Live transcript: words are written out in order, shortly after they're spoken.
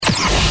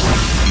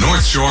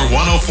Shore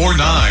 104.9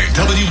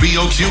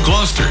 WBOQ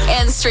Gloucester.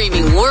 And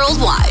streaming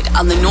worldwide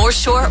on the North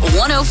Shore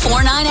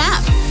 104.9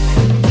 app.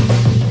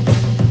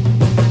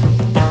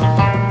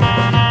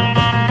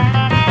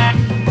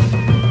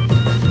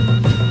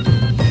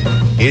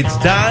 It's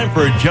time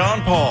for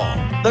John Paul,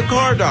 the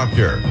Car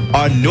Doctor,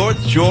 on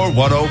North Shore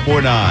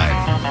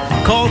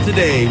 104.9. Call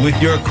today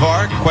with your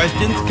car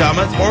questions,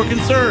 comments, or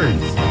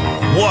concerns.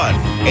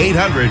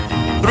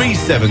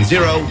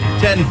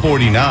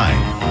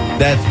 1-800-370-1049.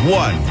 That's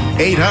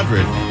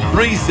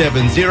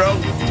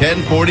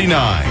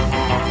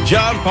 1-800-370-1049.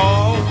 John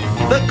Paul,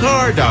 the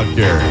Car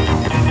Doctor.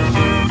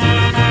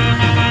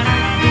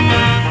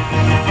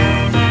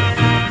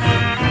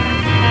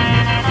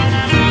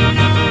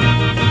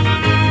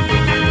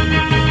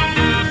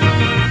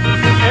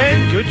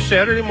 Good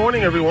Saturday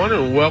morning, everyone,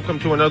 and welcome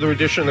to another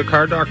edition of the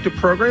Car Doctor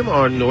program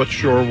on North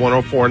Shore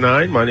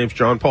 104.9. My name's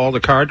John Paul,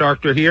 the Car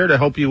Doctor, here to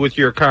help you with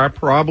your car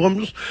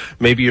problems.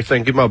 Maybe you're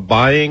thinking about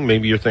buying,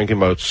 maybe you're thinking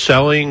about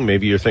selling,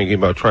 maybe you're thinking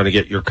about trying to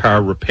get your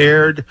car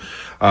repaired.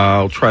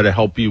 I'll try to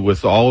help you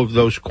with all of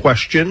those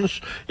questions.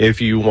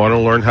 If you want to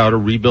learn how to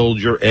rebuild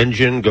your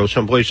engine, go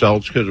someplace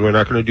else, because we're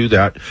not going to do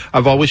that.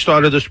 I've always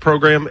thought of this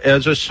program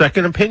as a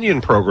second opinion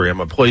program,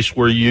 a place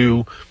where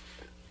you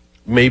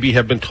maybe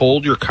have been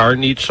told your car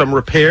needs some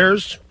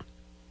repairs,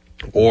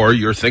 or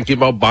you're thinking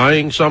about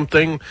buying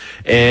something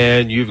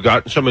and you've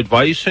gotten some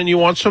advice and you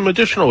want some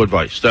additional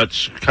advice.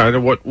 That's kind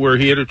of what we're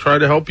here to try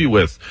to help you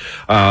with.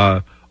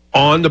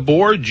 On the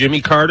board,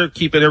 Jimmy Carter,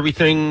 keeping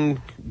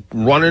everything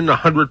running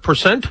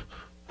 100%,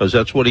 because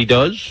that's what he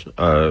does.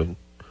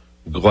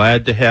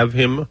 Glad to have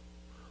him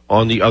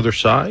on the other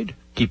side,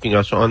 keeping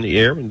us on the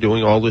air and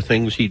doing all the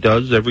things he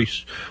does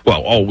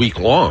all week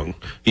long.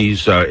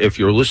 He's, if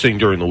you're listening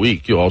during the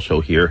week, you'll also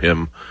hear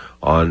him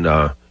on,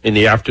 in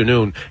the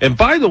afternoon. And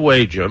by the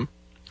way, Jim,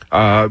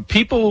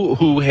 people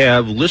who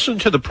have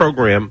listened to the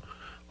program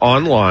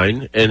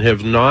online and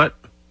have not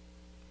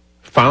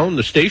found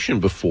the station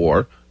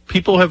before,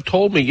 people have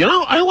told me,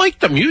 I like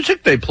the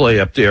music they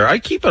play up there. I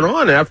keep it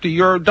on after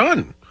you're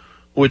done,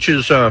 which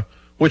is good,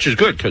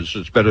 because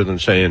it's better than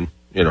saying,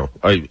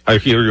 I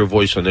hear your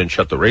voice and then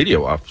shut the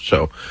radio off.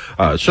 So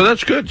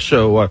that's good.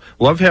 So,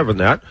 love having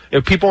that.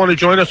 If people want to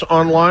join us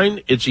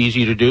online, it's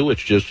easy to do.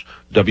 It's just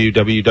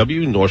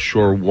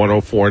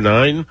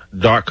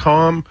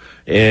www.northshore1049.com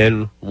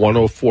and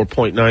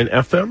 104.9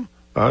 FM,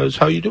 is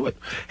how you do it.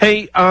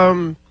 Hey,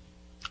 as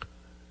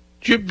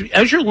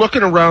you're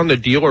looking around the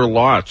dealer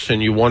lots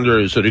and you wonder,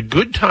 is it a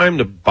good time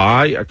to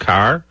buy a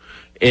car?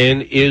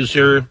 And is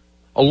there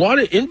a lot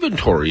of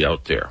inventory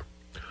out there?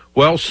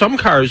 Well, some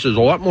cars, there's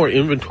a lot more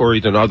inventory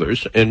than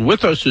others. And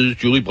with us is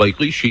Julie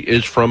Blakely. She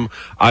is from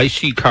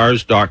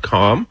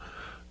iSeeCars.com.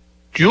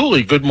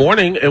 Julie, good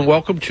morning, and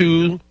welcome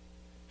to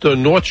the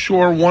North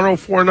Shore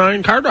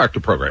 104.9 Car Doctor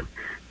program.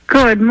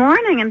 Good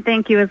morning, and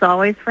thank you, as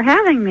always, for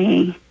having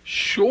me.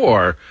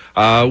 Sure.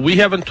 We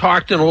haven't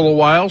talked in a little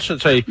while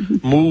since I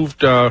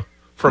moved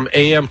from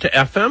AM to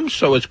FM,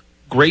 so it's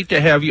great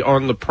to have you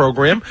on the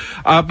program.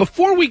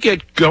 Before we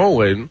get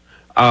going,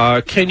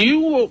 can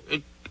you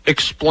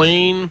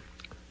explain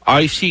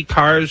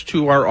iSeeCars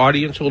to our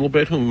audience a little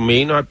bit who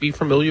may not be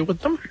familiar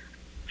with them?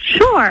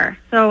 Sure.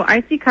 So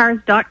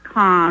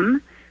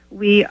iSeeCars.com,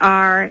 we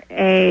are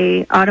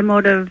a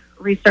automotive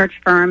research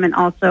firm and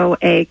also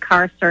a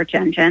car search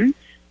engine.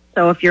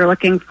 So if you're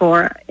looking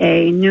for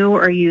a new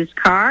or used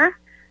car,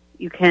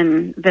 you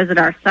can visit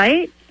our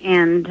site,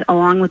 and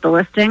along with the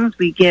listings,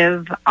 we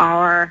give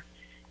our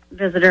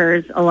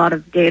visitors a lot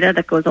of data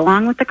that goes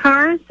along with the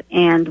cars,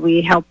 and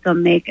we help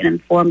them make an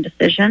informed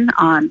decision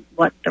on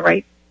what the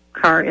right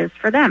car is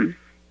for them.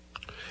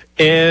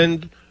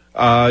 And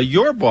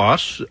your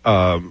boss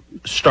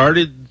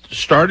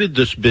started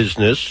this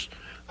business.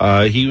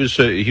 He was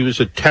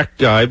a tech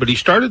guy, but he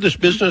started this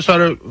business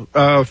out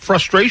of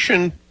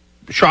frustration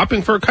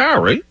shopping for a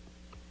car, right?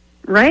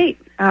 Right.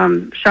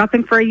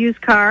 Shopping for a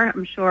used car,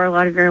 I'm sure a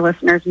lot of your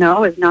listeners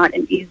know, is not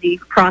an easy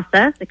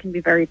process. It can be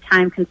very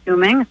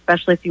time-consuming,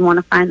 especially if you want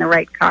to find the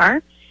right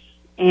car.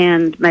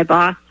 And my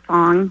boss,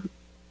 Fong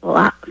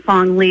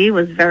Lee,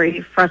 was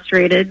very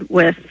frustrated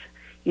with,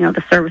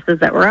 the services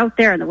that were out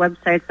there and the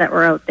websites that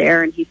were out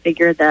there, and he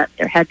figured that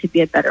there had to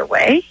be a better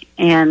way.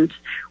 And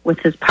with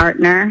his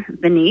partner,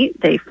 Vineet,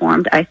 they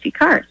formed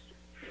iSeeCars.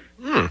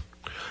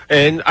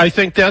 And I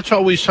think that's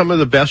always some of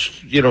the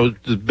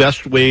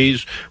best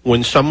ways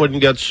when someone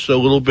gets a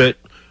little bit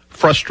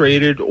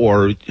frustrated,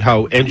 or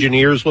how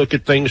engineers look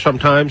at things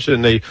sometimes,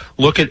 and they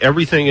look at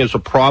everything as a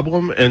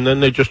problem and then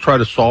they just try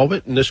to solve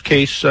it. In this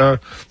case,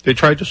 they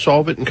tried to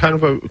solve it in kind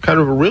of a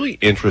really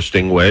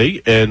interesting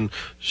way, and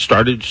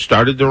started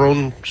their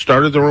own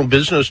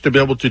business to be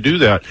able to do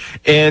that.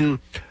 And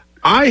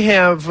I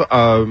have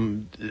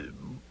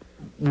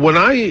when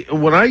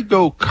I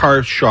go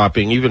car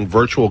shopping, even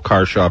virtual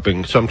car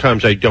shopping,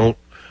 sometimes I don't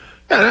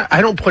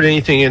put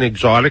anything in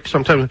exotic.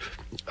 Sometimes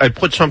I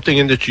put something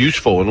in that's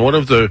useful. And one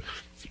of the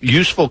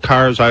useful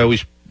cars I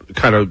always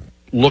kind of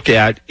look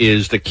at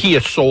is the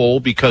Kia Soul,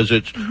 because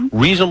it's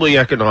reasonably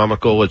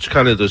economical. It's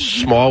kind of the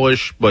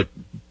smallish but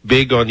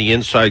big on the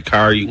inside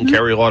car. You can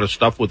carry a lot of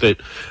stuff with it.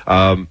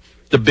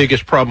 The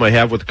biggest problem I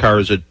have with the car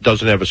is it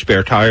doesn't have a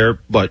spare tire,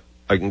 but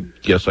I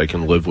guess I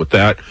can live with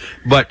that.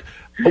 But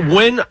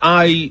when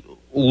I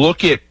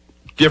look at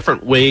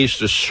different ways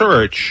to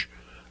search,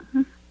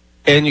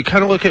 and you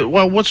kind of look at,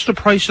 well, what's the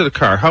price of the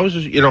car? How is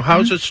it, how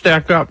does it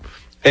stack up?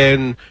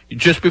 And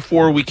just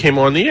before we came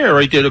on the air,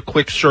 I did a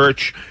quick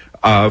search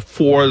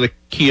for the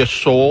Kia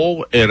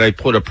Soul, and I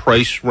put a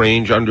price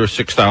range under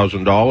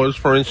 $6,000,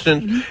 for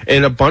instance,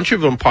 and a bunch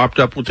of them popped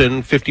up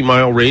within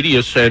 50-mile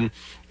radius.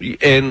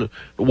 And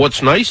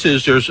what's nice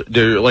is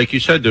like you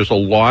said, there's a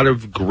lot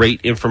of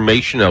great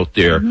information out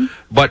there.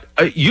 But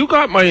you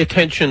got my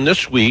attention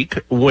this week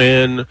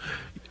when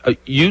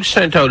you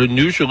sent out a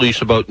news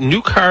release about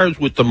new cars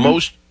with the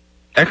most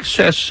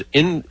excess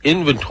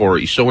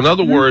inventory. So in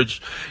other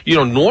words,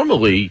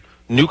 normally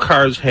new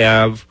cars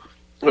have,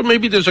 well,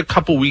 maybe there's a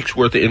couple weeks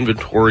worth of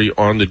inventory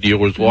on the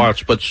dealer's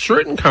lots, but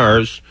certain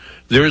cars,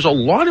 there's a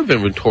lot of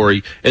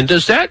inventory. And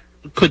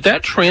could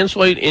that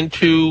translate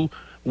into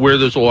where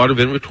there's a lot of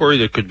inventory,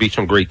 there could be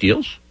some great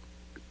deals?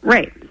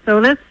 Right.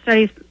 So this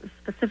study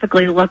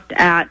specifically looked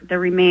at the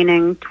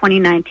remaining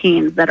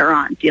 2019s that are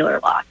on dealer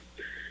lots.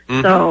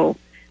 So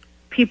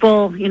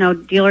people,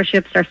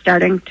 dealerships are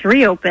starting to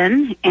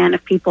reopen, and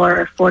if people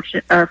are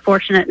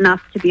fortunate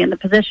enough to be in the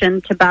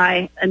position to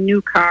buy a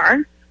new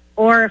car,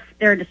 or if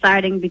they're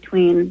deciding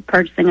between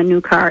purchasing a new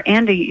car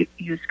and a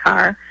used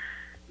car,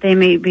 they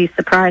may be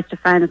surprised to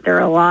find that there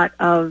are a lot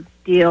of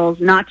deals,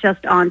 not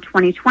just on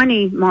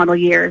 2020 model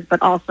years,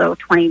 but also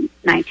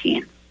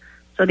 2019.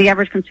 So the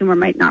average consumer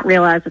might not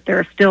realize that there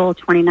are still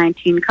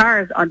 2019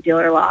 cars on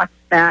dealer lots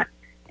that,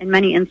 in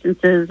many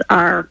instances,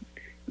 are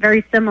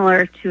very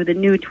similar to the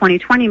new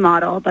 2020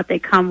 model, but they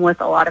come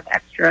with a lot of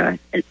extra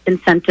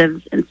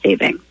incentives and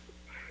savings.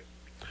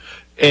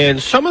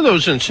 And some of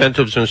those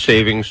incentives and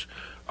savings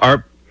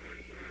are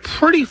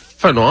pretty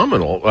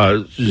phenomenal.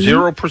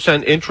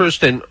 0%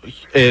 interest and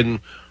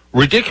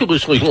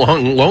ridiculously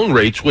long loan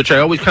rates, which I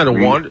always kind of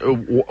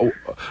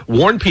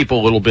warn people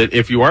a little bit.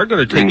 If you are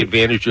going to take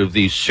advantage of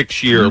these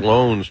 6-year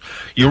loans,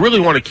 you really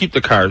want to keep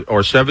the car,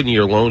 or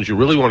 7-year loans, you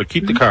really want to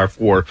keep the car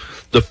for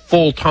the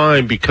full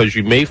time, because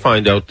you may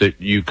find out that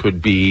you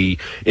could be,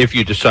 if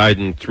you decide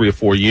in 3 or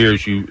 4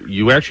 years,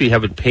 you actually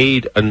haven't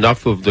paid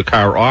enough of the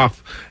car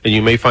off, and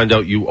you may find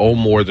out you owe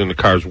more than the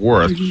car's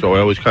worth. So I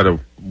always kind of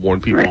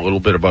warn people a little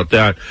bit about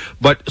that.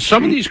 But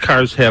some of these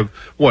cars have,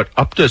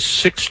 up to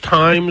 6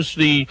 times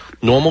the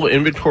normal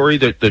inventory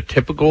that the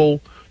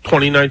typical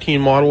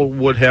 2019 model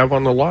would have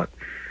on the lot?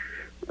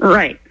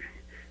 Right.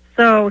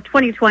 So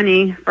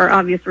 2020, for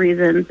obvious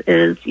reasons,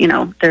 is,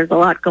 there's a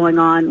lot going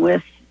on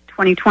with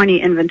 2020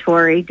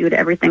 inventory due to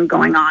everything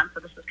going on.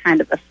 So this is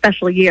kind of a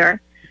special year.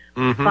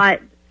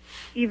 But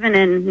even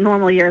in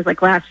normal years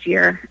like last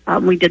year,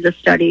 we did the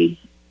study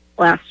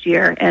last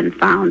year and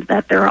found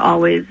that there are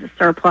always a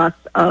surplus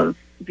of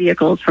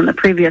vehicles from the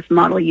previous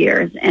model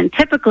years. And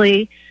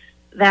typically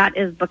that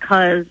is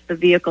because the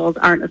vehicles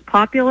aren't as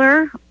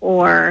popular,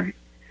 or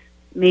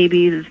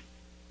maybe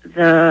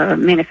the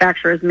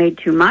manufacturers made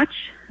too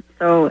much.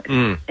 So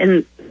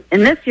in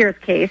this year's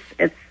case,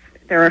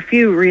 there are a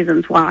few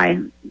reasons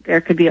why there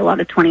could be a lot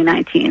of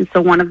 2019.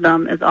 So one of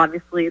them is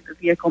obviously the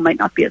vehicle might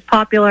not be as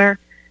popular.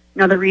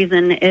 Another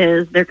reason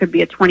is there could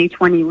be a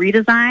 2020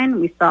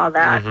 redesign. We saw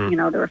that,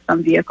 there were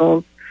some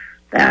vehicles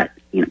that,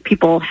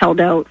 people held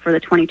out for the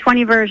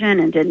 2020 version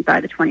and didn't buy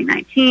the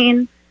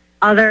 2019.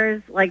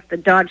 Others, like the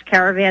Dodge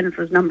Caravan, which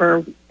was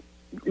number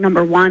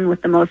one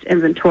with the most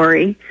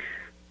inventory.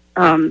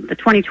 The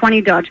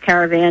 2020 Dodge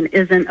Caravan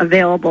isn't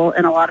available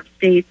in a lot of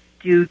states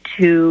due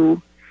to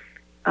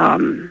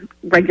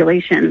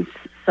regulations.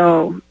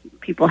 So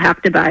people have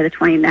to buy the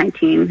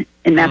 2019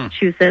 in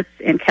Massachusetts,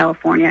 in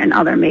California, and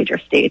other major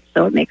states.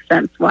 So it makes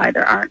sense why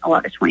there aren't a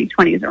lot of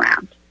 2020s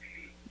around.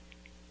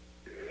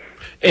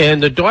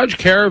 And the Dodge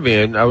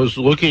Caravan, I was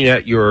looking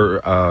at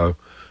your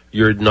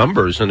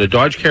numbers, and the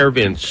Dodge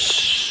Caravan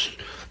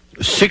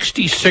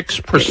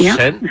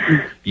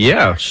 66%.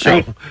 Yeah. So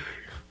right.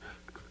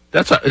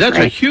 that's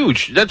a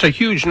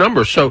huge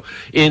number. So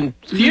in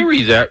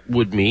theory, that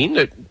would mean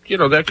that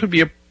that could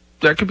be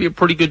a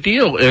pretty good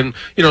deal. And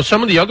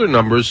some of the other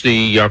numbers,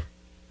 the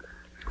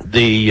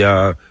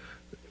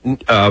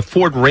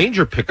Ford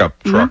Ranger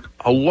pickup truck,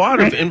 a lot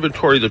of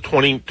inventory, the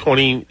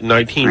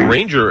 2019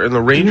 Ranger, and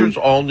the Ranger's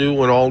all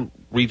new and all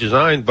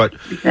redesigned. But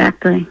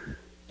exactly.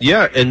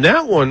 Yeah, and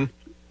that one,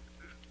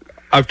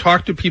 I've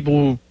talked to people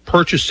who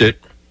purchased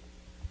it,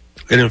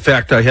 and in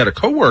fact, I had a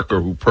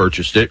coworker who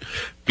purchased it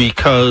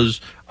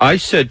because I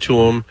said to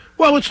him,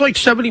 well, it's like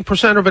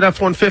 70% of an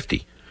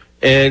F-150.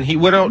 And he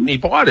went out and he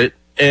bought it,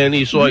 and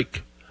he's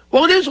like,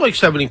 well, it is like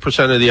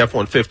 70% of the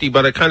F-150,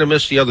 but I kind of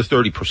missed the other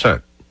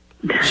 30%.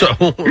 So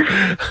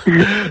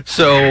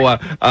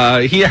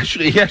he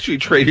actually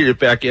traded it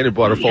back in and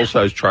bought a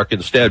full-size truck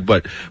instead.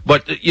 But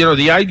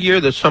the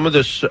idea that some of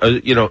this,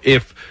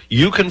 if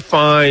you can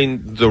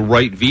find the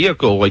right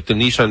vehicle, like the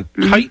Nissan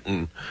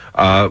Titan,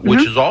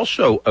 which is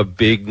also a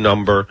big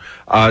number,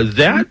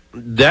 that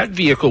that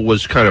vehicle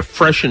was kind of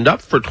freshened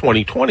up for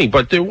 2020,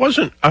 but there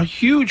wasn't a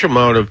huge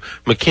amount of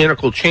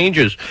mechanical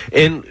changes.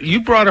 And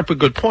you brought up a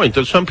good point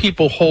that some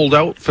people hold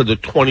out for the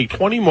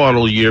 2020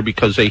 model year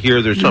because they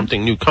hear there's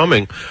something new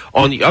coming.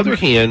 On the other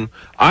hand,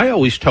 I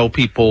always tell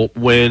people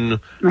when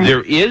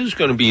there is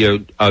going to be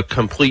a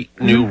complete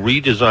new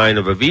redesign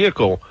of a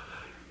vehicle,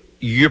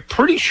 you're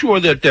pretty sure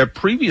that their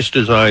previous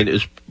design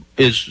is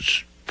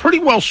pretty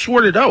well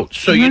sorted out.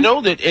 So you know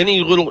that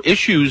any little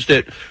issues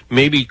that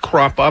maybe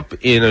crop up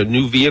in a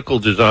new vehicle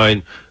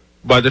design,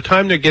 by the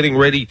time they're getting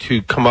ready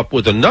to come up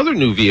with another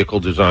new vehicle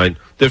design,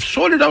 they've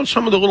sorted out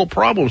some of the little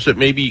problems that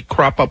maybe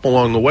crop up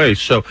along the way.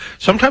 So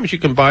sometimes you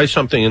can buy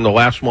something in the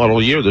last model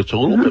year that's a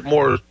little bit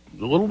more, a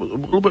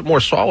little bit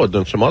more solid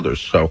than some others.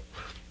 So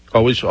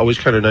always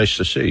kind of nice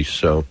to see.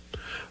 So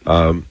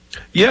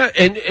yeah,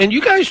 and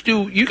you guys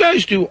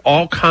do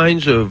all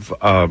kinds of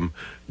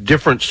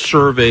different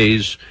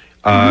surveys.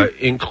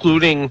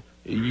 Including,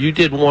 you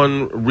did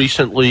one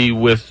recently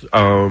with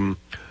kind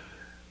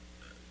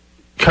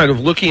of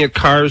looking at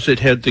cars that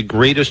had the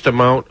greatest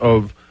amount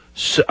of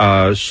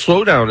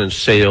slowdown in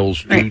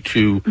sales due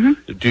to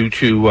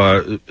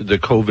the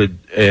COVID,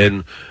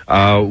 and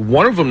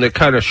one of them that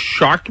kind of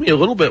shocked me a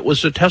little bit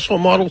was the Tesla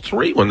Model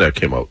 3 when that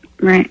came out.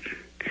 Right.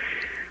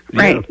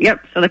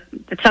 Yep. So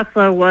the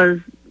Tesla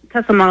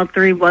Model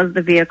 3 was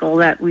the vehicle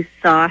that we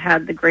saw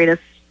had the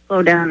greatest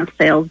slowdown of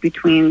sales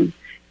between.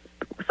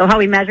 So how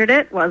we measured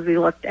it was we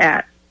looked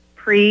at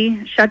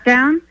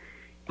pre-shutdown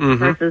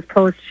versus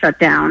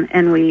post-shutdown,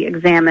 and we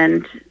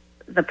examined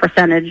the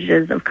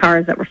percentages of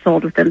cars that were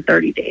sold within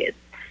 30 days.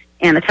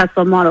 And the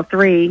Tesla Model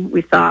 3,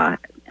 we saw,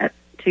 to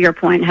your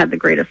point, had the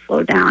greatest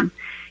slowdown.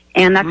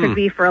 And that could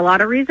be for a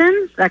lot of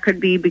reasons. That could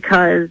be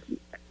because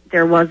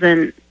there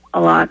wasn't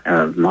a lot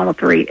of Model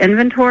 3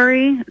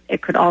 inventory.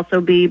 It could also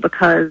be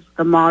because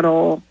the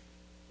Model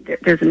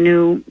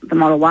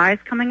Y is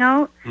coming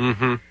out.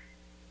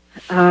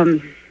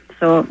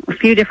 So a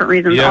few different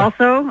reasons. Yeah.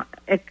 Also,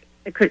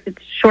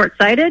 it's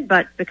short-sighted,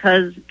 but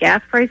because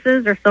gas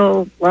prices are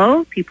so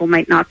low, people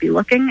might not be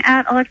looking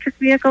at electric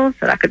vehicles,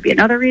 so that could be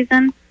another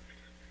reason.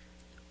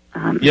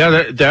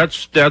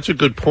 That's a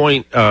good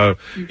point.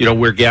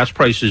 Where gas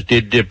prices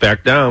did dip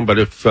back down, but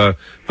if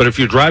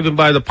you're driving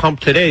by the pump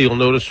today, you'll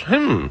notice,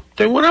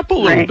 they went up a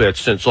little bit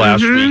since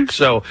last week.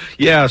 So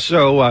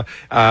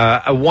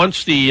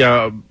once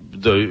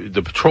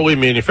the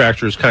petroleum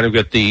manufacturers kind of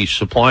get the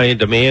supply and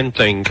demand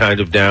thing kind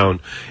of down,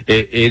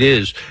 it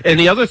is. And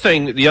the other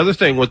thing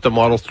with the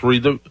Model 3,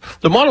 the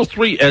Model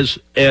 3, as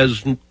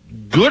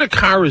good a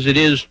car as it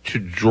is to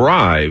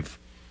drive,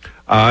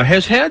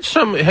 has had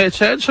some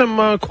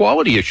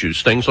quality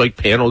issues, things like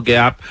panel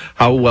gap,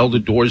 how well the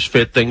doors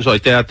fit, things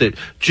like that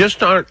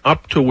just aren't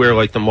up to where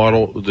like the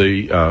Model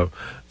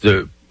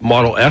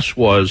S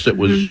was, that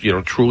was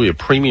truly a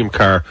premium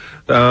car.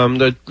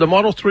 The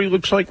Model 3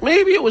 looks like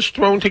maybe it was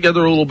thrown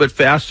together a little bit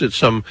fast at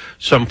some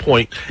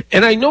point.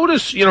 And I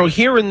notice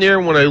here and there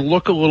when I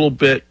look a little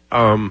bit,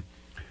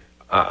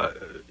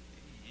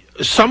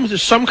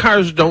 some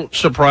cars don't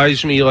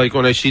surprise me, like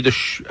when I see the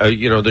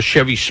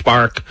Chevy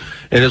Spark,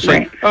 and it's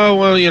like, oh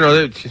well,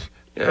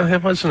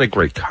 it wasn't a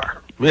great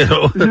car,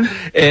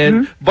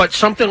 but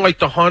something like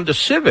the Honda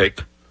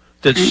Civic,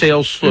 that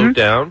sales slowed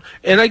down,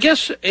 and I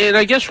guess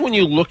when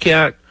you look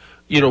at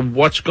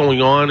what's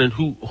going on and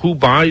who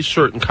buys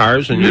certain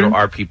cars, and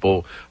are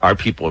people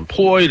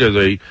employed,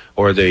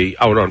 are they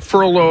out on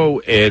furlough,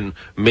 and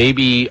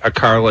maybe a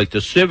car like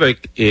the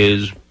Civic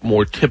is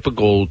more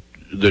typical.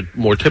 The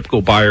more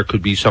typical buyer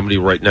could be somebody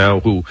right now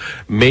who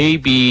may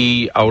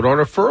be out on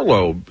a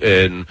furlough,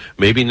 and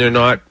maybe they're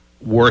not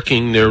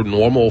working their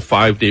normal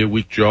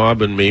 5-day-a-week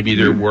job, and maybe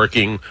they're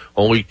working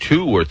only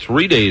 2 or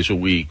 3 days a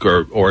week,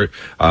 or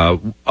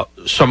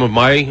some of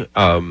my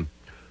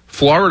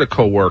Florida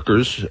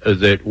coworkers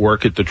that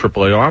work at the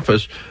AAA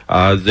office,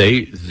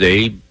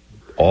 they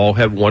all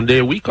have 1 day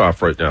a week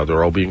off right now.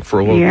 They're all being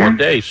furloughed 1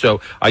 day. So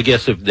I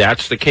guess if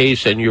that's the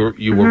case, and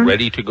you were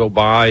ready to go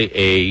buy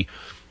a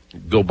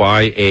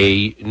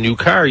new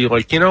car, you're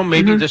like,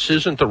 maybe this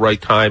isn't the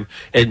right time.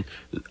 And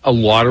a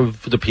lot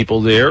of the people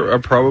there are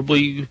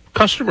probably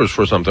customers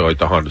for something like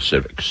the Honda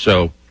Civic.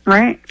 So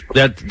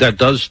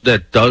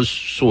that does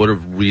sort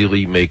of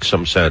really make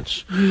some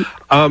sense.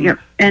 And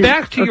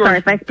back to your.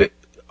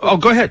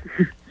 Go ahead.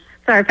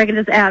 Sorry, if I could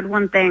just add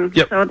one thing.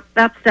 Yep. So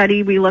that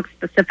study, we looked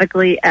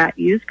specifically at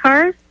used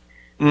cars.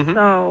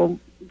 So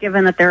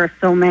given that there are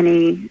so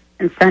many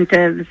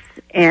incentives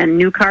and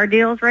new car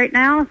deals right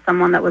now,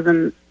 someone that was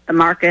in the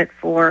market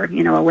for,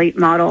 a late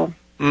model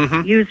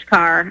used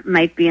car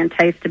might be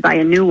enticed to buy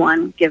a new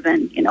one,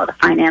 given, the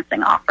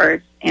financing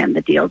offers and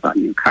the deals on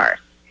new cars.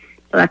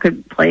 So that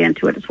could play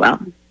into it as well.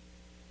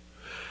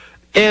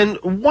 And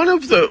one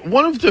of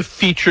the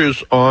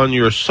features on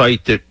your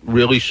site that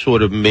really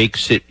sort of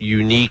makes it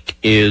unique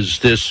is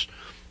this,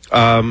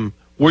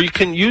 where you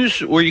can use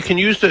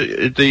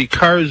the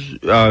car's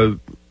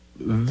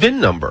VIN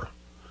number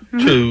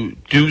to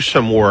do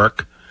some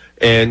work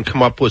and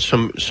come up with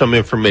some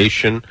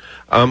information.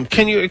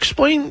 Can you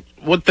explain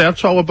what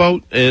that's all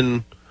about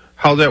and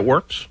how that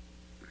works?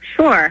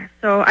 Sure.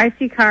 So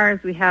IC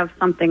Cars, we have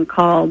something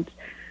called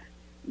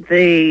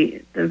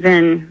the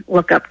VIN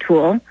lookup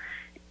tool,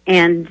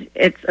 and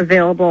it's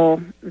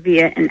available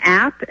via an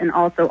app and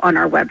also on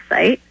our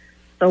website.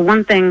 So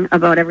one thing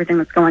about everything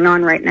that's going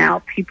on right now,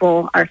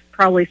 people are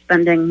probably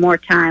spending more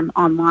time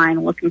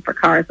online looking for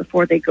cars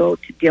before they go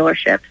to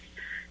dealerships.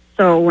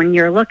 So when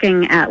you're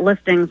looking at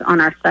listings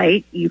on our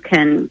site, you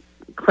can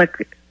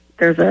click,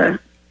 there's a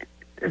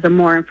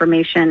more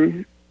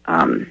information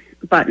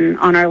button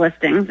on our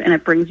listings, and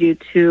it brings you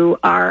to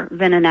our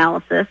VIN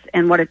analysis.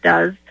 And what it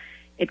does,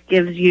 it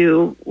gives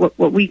you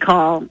what we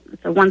call,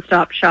 it's a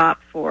one-stop shop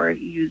for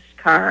used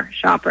car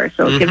shoppers.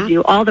 So it gives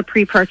you all the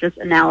pre-purchase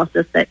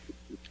analysis that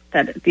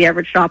the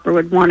average shopper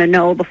would want to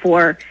know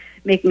before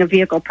making a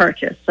vehicle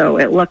purchase. So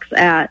it looks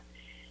at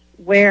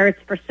where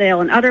it's for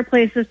sale in other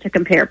places to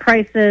compare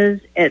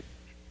prices. It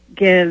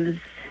gives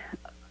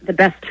the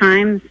best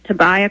times to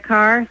buy a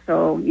car.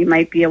 So you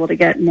might be able to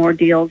get more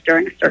deals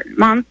during a certain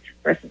month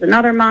versus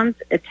another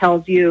month. It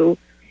gives you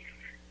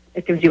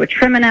a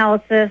trim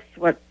analysis,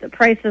 what the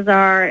prices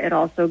are. It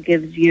also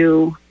gives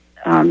you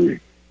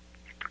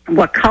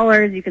what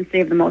colors you can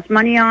save the most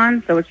money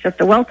on. So it's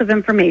just a wealth of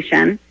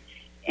information.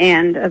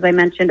 And as I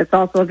mentioned, it's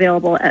also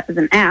available as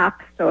an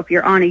app. So if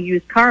you're on a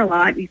used car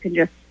lot, you can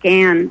just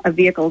scan a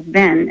vehicle's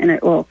VIN, and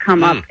it will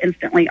come up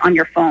instantly on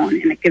your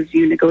phone, and it gives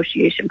you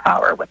negotiation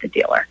power with the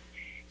dealer.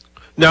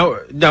 Now,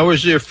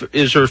 is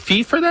there a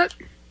fee for that?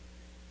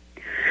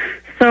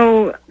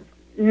 So,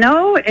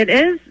 no, it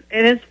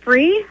is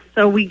free.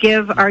 So we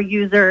give our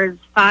users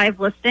 5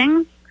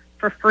 listings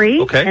for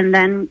free, okay. And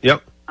then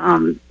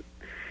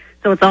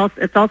so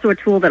it's also a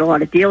tool that a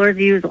lot of dealers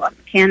use, a lot of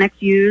mechanics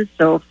use.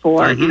 So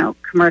for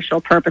commercial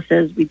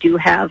purposes, we do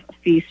have a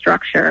fee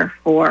structure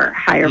for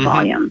higher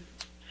volume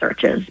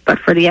searches. But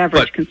for the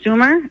average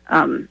consumer,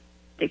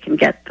 they can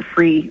get the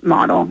free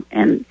model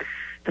and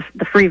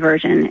the free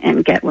version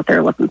and get what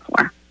they're looking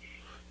for.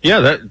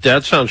 Yeah,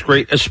 that sounds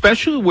great,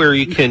 especially where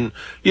you can,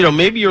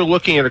 maybe you're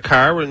looking at a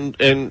car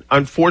and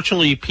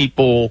unfortunately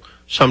people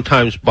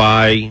sometimes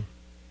buy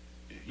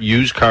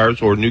used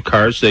cars or new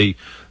cars. They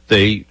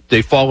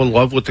fall in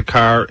love with the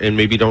car and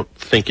maybe don't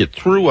think it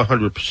through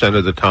 100%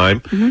 of the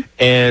time.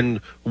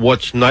 And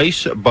what's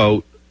nice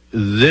about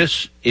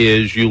this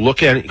is you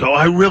look at it and go,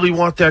 I really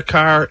want that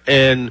car,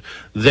 and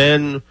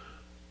then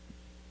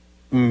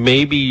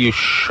maybe you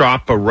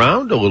shop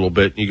around a little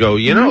bit and you go,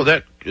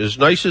 that as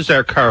nice as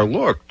that car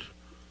looked,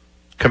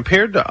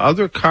 compared to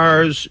other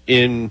cars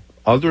in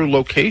other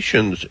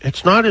locations,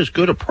 it's not as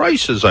good a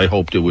price as I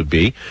hoped it would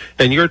be.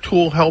 And your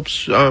tool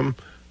helps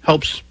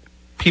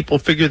people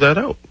figure that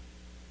out.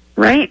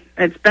 Right.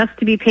 It's best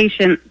to be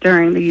patient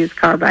during the used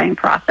car buying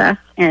process.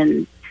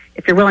 And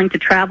if you're willing to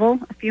travel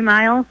a few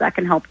miles, that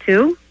can help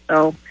too.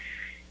 So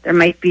there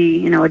might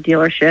be, a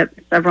dealership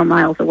several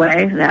miles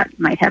away that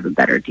might have a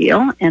better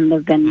deal, and the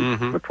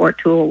VIN report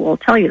tool will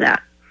tell you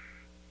that.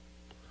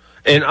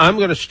 And I'm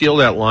going to steal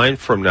that line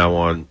from now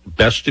on.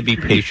 Best to be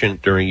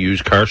patient during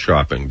used car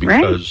shopping,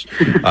 because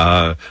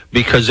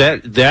because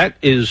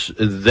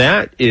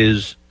that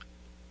is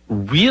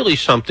really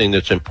something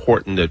that's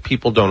important that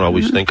people don't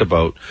always think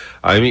about.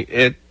 I mean,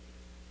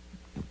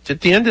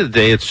 at the end of the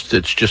day, it's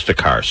just a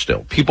car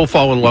still. People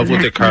fall in love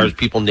with their cars.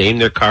 People name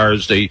their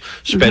cars. They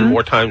spend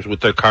more times with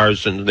their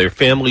cars than their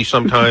family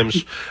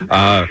sometimes.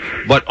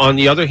 But on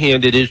the other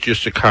hand, it is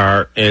just a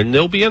car, and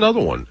there'll be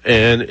another one.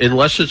 And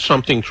unless it's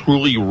something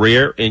truly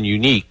rare and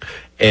unique,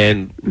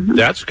 and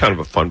that's kind of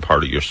a fun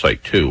part of your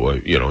site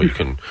too.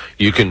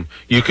 You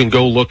can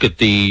go look at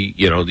the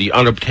the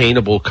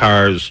unobtainable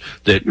cars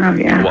that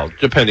well,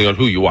 depending on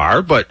who you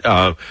are, but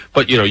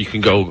you can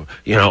go,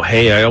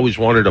 hey, I always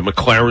wanted a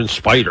McLaren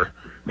Spider,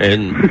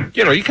 and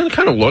you can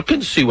kind of look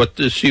and see what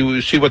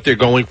they're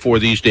going for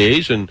these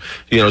days, and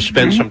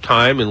spend some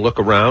time and look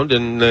around,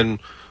 and then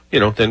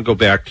then go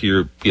back to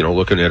your,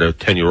 looking at a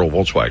 10-year-old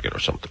Volkswagen or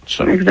something.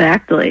 So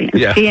exactly.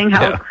 And seeing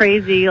how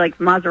crazy, like,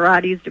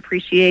 Maseratis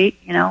depreciate,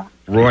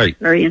 Right.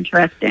 Very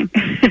interesting.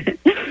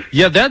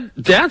 Yeah,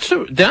 that's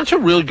a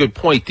really good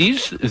point.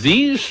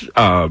 These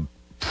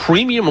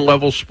premium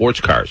level sports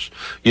cars,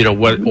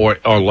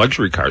 or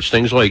luxury cars,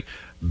 things like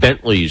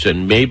Bentleys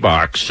and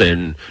Maybachs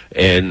and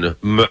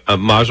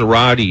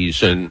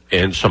Maseratis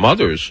and some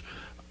others,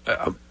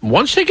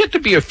 once they get to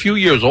be a few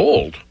years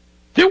old,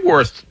 they're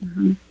worth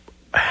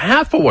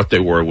half of what they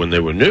were when they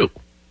were new.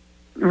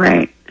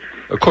 Right.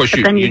 Of course,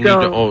 you need to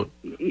own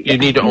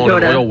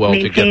an oil well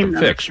to get them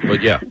fixed.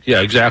 But yeah,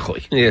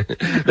 exactly. Yeah.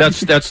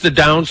 That's the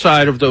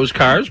downside of those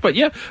cars. But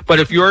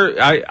if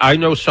I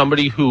know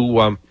somebody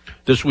who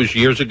this was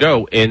years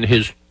ago, and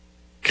his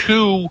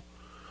 2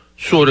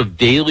 sort of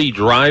daily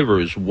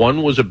drivers,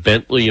 one was a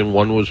Bentley and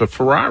one was a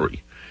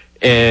Ferrari,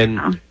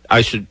 and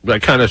I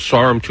kind of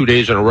saw him 2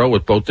 days in a row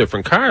with both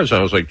different cars.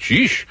 I was like,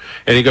 geesh.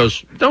 And he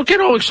goes, don't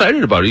get all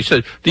excited about it. He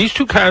said, these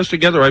 2 cars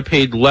together, I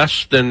paid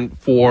less than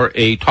for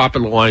a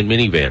top-of-the-line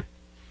minivan.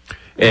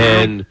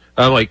 And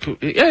I'm like,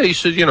 yeah, he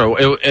said, and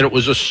it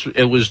was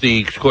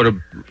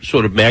the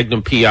sort of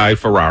Magnum PI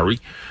Ferrari.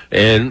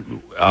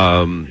 and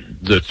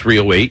the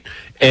 308.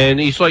 And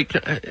he's like,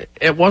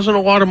 it wasn't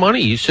a lot of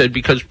money. He said,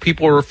 because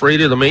people are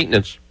afraid of the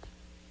maintenance.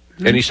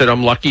 Mm-hmm. And he said,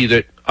 I'm lucky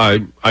that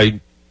I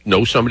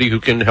know somebody who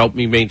can help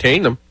me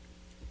maintain them.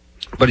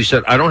 But he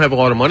said, I don't have a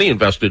lot of money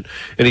invested.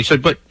 And he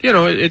said, but,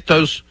 it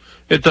does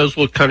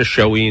look kind of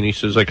showy. And he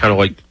says, I kind of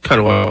like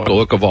the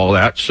look of all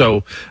that.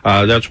 So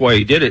that's why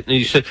he did it. And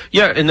he said,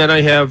 yeah, and then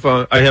I have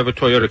a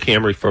Toyota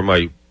Camry for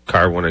my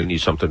car when I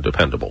need something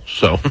dependable.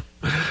 So,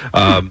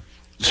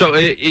 so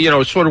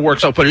it sort of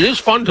works out. But it is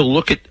fun to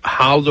look at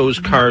how those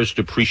cars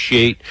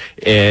depreciate.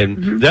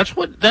 And that's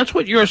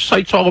what your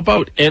site's all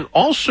about. And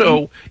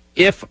also,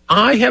 if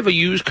I have a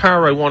used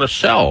car I want to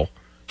sell,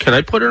 can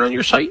I put it on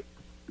your site?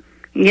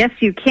 Yes,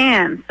 you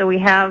can. So we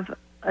have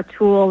a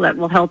tool that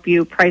will help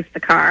you price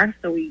the car.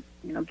 So we,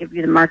 give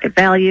you the market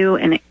value,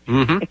 and it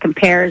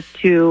compares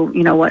to,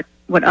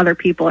 what other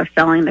people are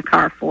selling the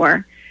car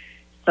for.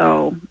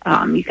 So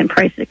you can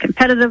price it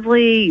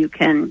competitively. You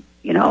can,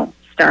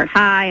 start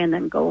high and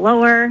then go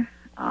lower.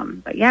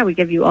 But yeah, we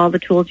give you all the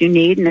tools you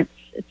need, and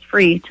it's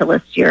free to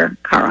list your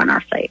car on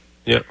our site.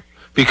 Yeah,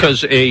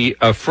 because a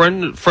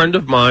friend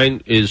of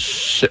mine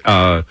is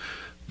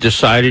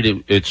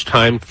decided it's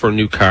time for a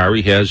new car.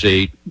 He has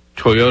a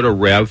Toyota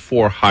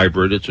RAV4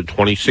 hybrid. It's a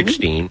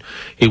 2016.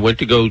 He went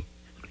to go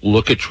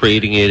look at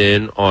trading it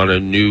in on a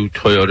new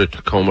Toyota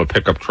Tacoma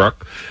pickup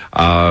truck.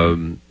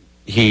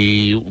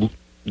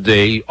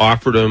 They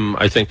offered him,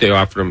 I think they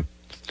offered him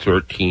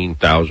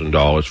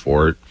 $13,000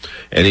 for it,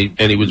 and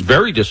he was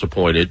very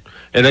disappointed.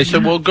 And I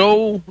said, well,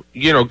 go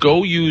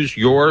use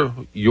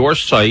your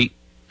site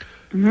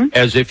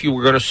as if you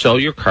were going to sell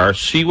your car,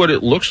 see what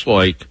it looks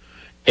like.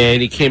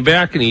 And he came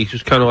back and he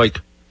was kind of like,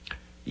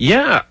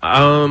 yeah,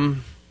 I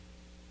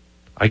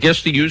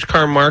guess the used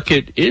car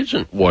market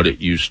isn't what it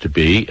used to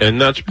be,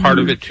 and that's part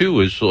of it too.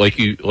 Is like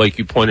you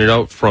pointed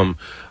out from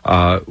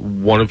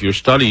one of your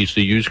studies,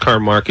 the used car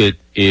market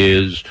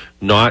is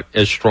not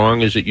as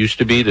strong as it used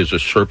to be. There's a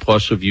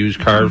surplus of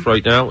used cars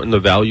right now, and the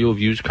value of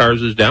used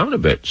cars is down a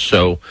bit.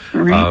 So,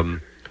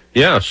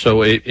 yeah.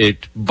 So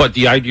but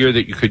the idea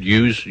that you could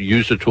use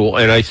the tool,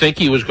 and I think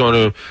he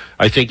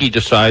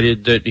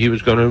decided that he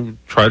was going to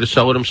try to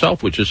sell it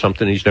himself, which is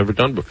something he's never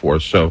done before.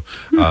 So,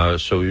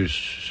 so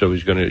he's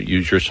going to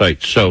use your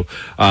site. So,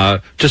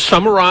 to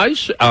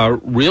summarize,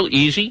 real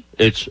easy.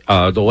 It's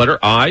the letter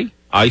I,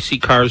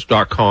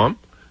 iccars.com.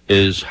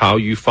 is how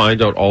you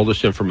find out all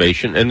this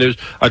information. And there's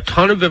a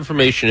ton of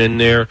information in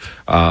there,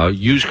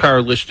 used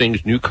car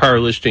listings, new car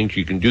listings.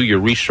 You can do your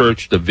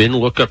research, the VIN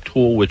lookup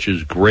tool, which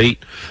is great.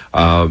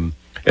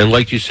 And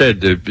like you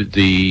said, all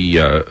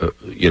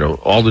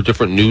the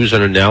different news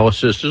and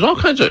analysis. There's all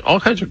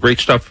kinds of great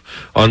stuff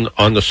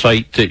on the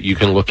site that you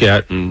can look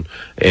at and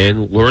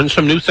learn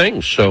some new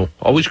things. So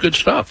always good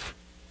stuff.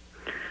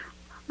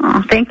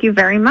 Oh, thank you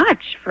very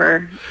much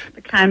for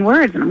the kind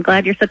words, and I'm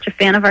glad you're such a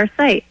fan of our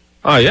site.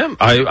 I am.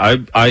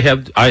 I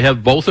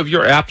have both of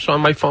your apps on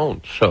my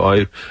phone,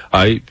 so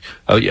I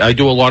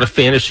do a lot of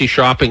fantasy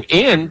shopping.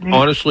 And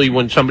honestly,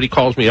 when somebody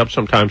calls me up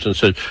sometimes and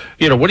says,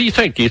 what do you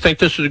think? Do you think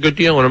this is a good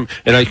deal? And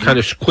I kind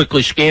of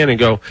quickly scan and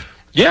go,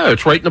 yeah,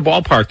 it's right in the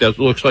ballpark. That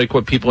looks like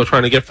what people are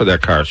trying to get for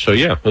that car. So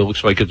yeah, it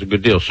looks like it's a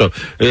good deal. So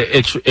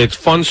it's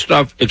fun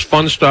stuff. It's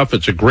fun stuff.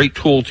 It's a great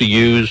tool to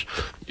use.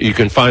 You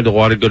can find a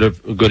lot of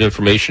good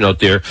information out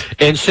there.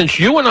 And since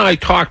you and I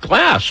talked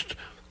last,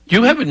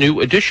 you have a new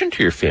addition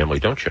to your family,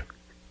 don't you?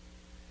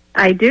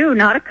 I do.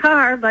 Not a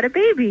car, but a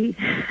baby.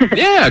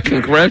 Yeah,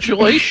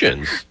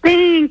 congratulations.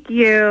 Thank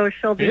you.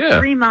 She'll be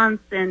 3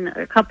 months in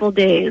a couple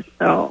days.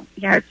 So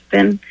yeah,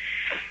 it's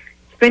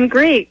been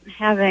great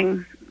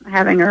having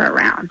her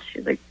around.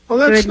 She's like, well,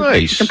 that's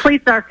nice.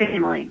 Completes our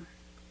family.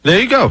 There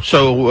you go.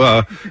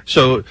 So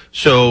you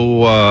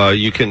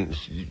can,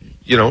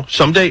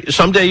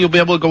 someday you'll be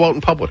able to go out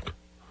in public.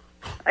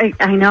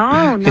 I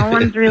know. No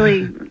one's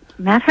really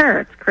met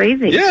her. It's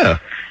crazy. Yeah.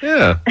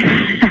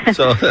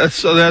 So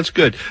that's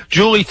good.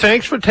 Julie,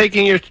 thanks for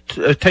taking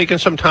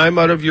some time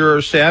out of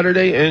your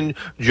Saturday and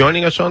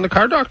joining us on the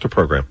Car Doctor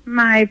program.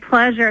 My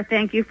pleasure.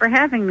 Thank you for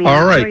having me.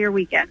 All right. Enjoy your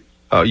weekend.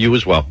 You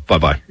as well.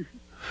 Bye-bye.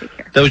 Take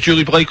care. That was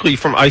Julie Blakely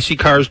from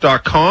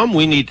iccars.com.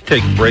 We need to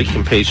take a break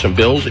and pay some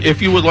bills.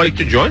 If you would like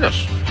to join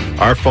us,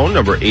 our phone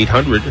number,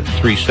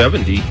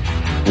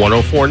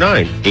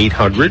 800-370-1049.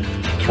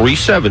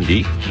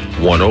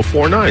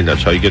 800-370-1049.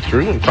 That's how you get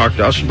through and talk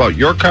to us about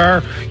your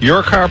car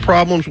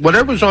problems,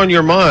 whatever's on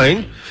your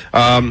mind.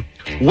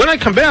 When I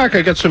come back,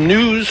 I got some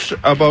news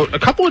about a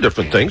couple of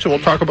different things, and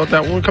we'll talk about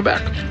that when we come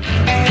back.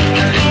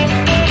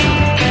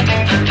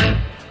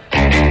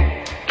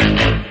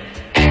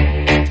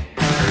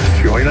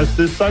 Join us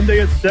this Sunday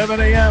at 7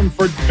 a.m.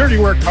 for Dirty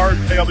Work Hard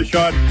Sale the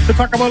Shot to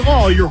talk about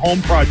all your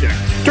home projects.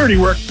 Dirty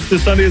Work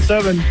this Sunday at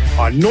 7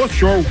 on North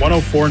Shore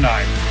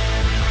 104.9.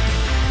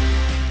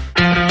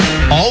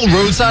 All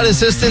roadside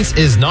assistance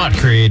is not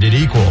created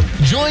equal.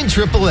 Join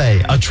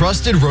AAA, a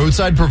trusted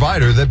roadside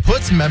provider that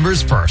puts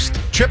members first.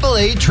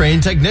 AAA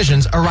trained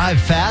technicians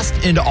arrive fast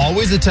and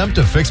always attempt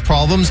to fix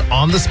problems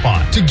on the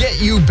spot to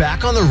get you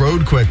back on the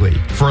road quickly.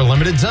 For a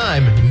limited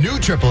time, new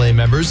AAA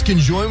members can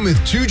join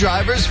with 2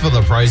 drivers for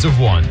the price of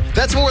 1.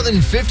 That's more than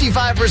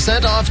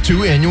 55% off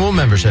 2 annual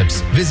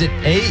memberships. Visit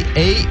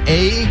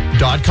aaa.com/join.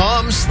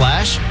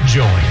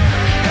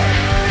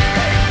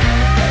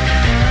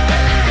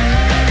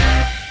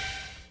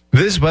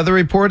 This weather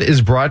report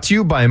is brought to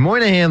you by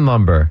Moynihan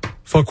Lumber.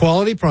 For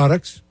quality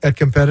products at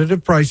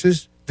competitive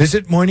prices,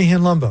 visit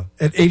Moynihan Lumber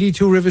at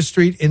 82 River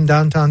Street in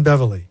downtown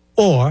Beverly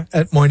or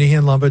at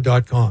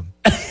MoynihanLumber.com.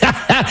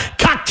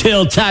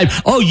 Cocktail time.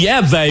 Oh,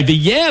 yeah, baby.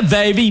 Yeah,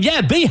 baby.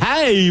 Yeah,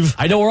 behave.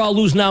 I know we're all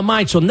losing our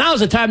minds, so now's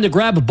the time to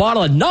grab a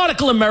bottle of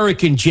Nautical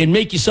American Gin.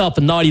 Make yourself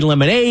a naughty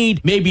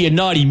lemonade, maybe a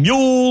naughty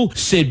mule.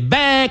 Sit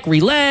back,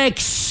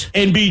 relax,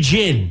 and be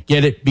gin.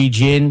 Get it? Be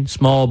gin.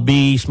 Small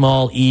B,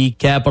 small E,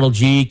 capital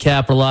G,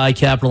 capital I,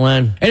 capital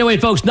N. Anyway,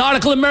 folks,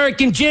 Nautical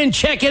American Gin.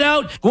 Check it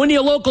out. Go into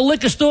your local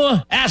liquor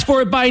store. Ask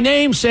for it by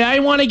name. Say, I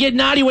want to get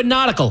naughty with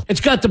Nautical.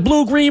 It's got the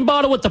blue-green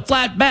bottle with the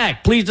flat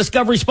back. Please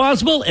discover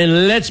responsible,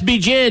 and let's be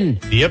gin.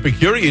 The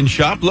Epicurean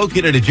Shop,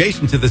 located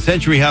adjacent to the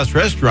Century House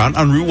Restaurant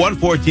on Route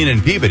 114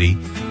 in Peabody,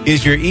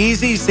 is your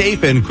easy,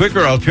 safe, and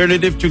quicker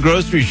alternative to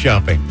grocery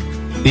shopping.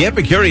 The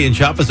Epicurean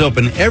Shop is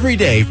open every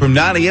day from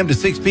 9 a.m. to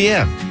 6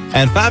 p.m.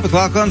 and 5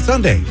 o'clock on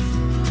Sundays.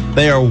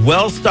 They are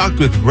well stocked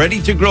with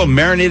ready-to-grill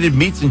marinated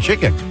meats and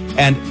chicken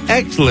and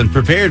excellent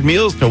prepared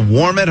meals to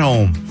warm at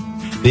home.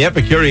 The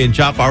Epicurean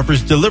Shop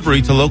offers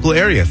delivery to local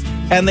areas,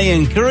 and they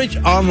encourage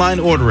online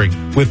ordering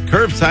with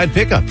curbside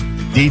pickup.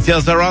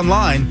 Details are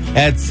online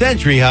at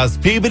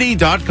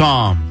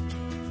centuryhousepeabody.com.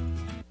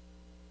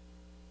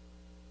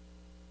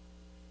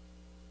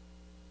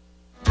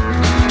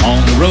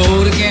 On the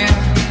road again.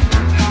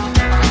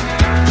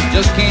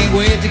 Just can't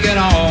wait to get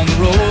on the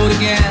road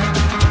again.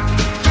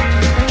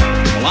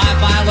 The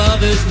life I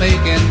love is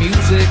making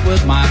music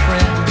with my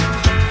friends.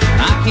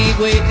 I can't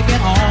wait to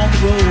get on the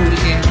road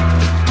again.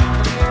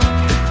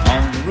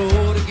 On the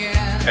road again.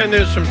 And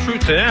there's some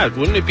truth to that.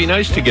 Wouldn't it be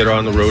nice to get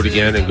on the road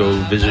again and go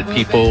visit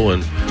people?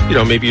 And, you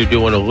know, maybe you're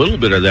doing a little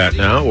bit of that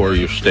now, or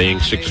you're staying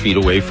 6 feet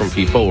away from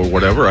people or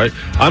whatever.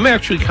 I'm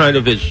actually kind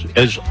of,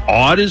 as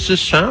odd as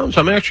this sounds,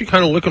 I'm actually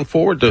kind of looking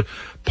forward to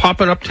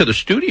popping up to the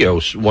studio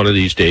one of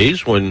these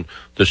days when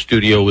the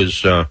studio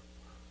is,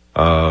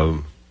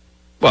 well,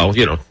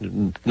 you know,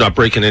 not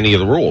breaking any of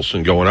the rules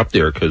and going up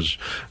there, because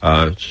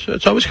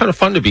it's always kind of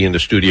fun to be in the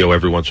studio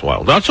every once in a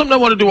while. Not something I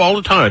want to do all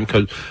the time,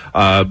 because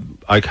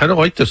I kind of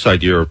like this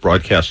idea of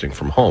broadcasting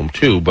from home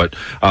too. But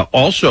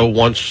also,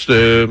 once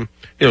the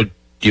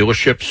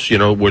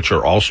dealerships, which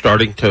are all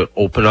starting to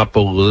open up a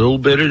little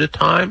bit at a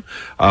time,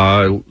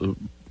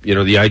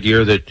 the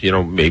idea that,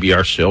 maybe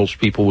our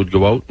salespeople would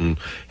go out and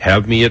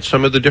have me at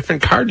some of the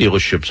different car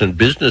dealerships and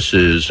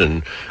businesses,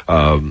 and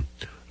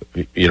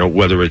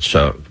whether it's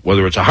a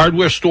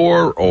hardware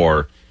store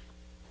or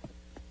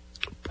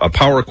a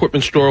power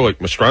equipment store like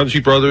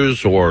Mastronzi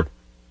Brothers, or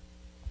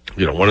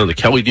one of the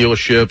Kelly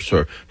dealerships,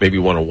 or maybe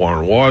one of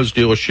Warren Waugh's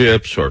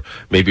dealerships, or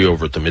maybe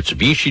over at the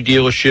Mitsubishi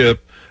dealership.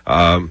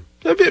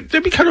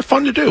 That'd be kind of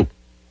fun to do.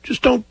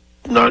 Just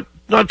not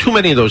too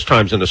many of those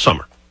times in the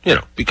summer,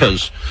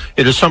 because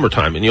it is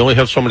summertime and you only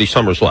have so many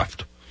summers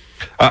left.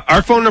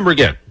 Our phone number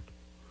again,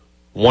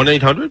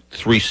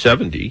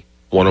 1-800-370-1049,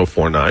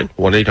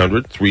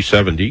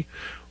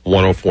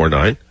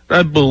 1-800-370-1049.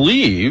 I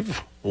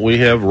believe we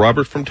have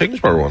Robert from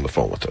Tingsboro on the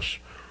phone with us.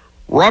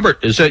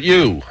 Robert, is that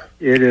you?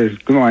 It is.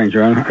 Good morning,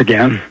 John,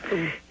 again.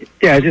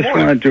 Yeah, I just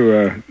wanted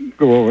to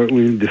go over,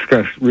 we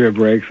discussed rear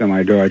brakes on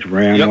my Dodge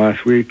Ram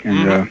last week,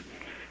 and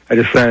I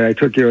decided I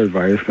took your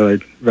advice because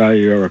I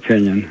value your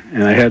opinion,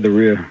 and I had the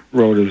rear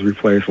rotors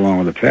replaced along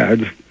with the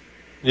pads.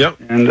 Yep.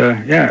 And,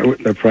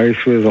 the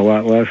price was a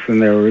lot less than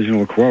their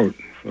original quote.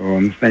 So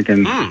I'm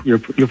thinking, you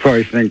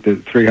probably think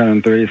that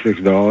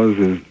 $336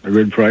 is a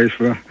good price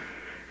for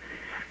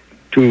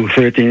two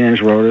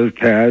 13-inch rotors,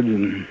 pads,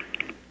 and...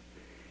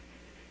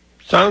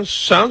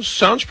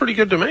 Sounds pretty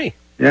good to me.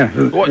 Yeah.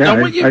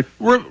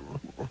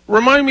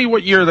 Remind me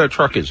what year that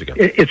truck is again.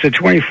 It's a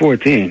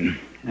 2014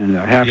 and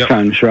a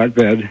half-ton short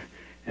bed.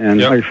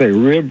 And like I say,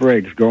 rear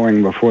brakes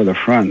going before the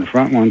front. The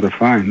front ones are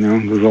fine.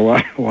 There's a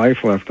lot of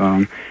life left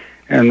on them.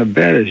 And the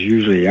bed is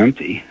usually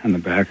empty, and the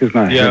back is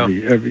not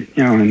heavy.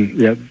 And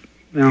yet,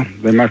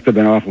 they must have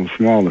been awful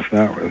small to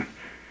start with.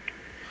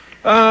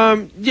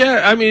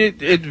 I mean,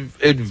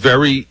 it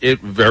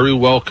very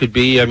well could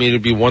be. I mean,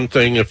 it'd be one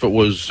thing if it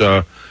was,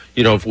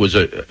 if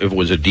it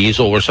was a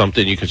diesel or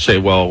something, you could say,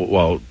 a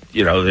little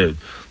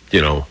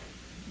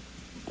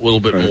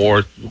bit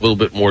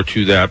more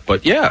to that.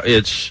 But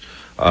it's,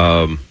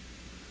 but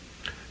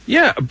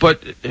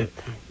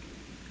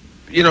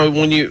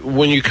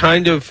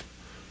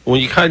when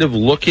you kind of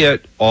look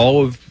at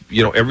all of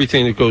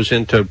everything that goes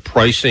into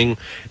pricing,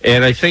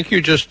 and I think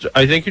you're just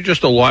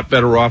a lot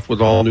better off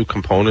with all new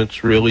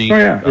components, really. Oh,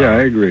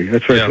 I agree.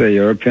 That's what I say.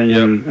 Your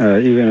opinion,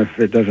 even if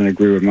it doesn't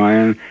agree with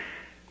mine,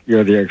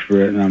 you're the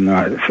expert and I'm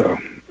not. So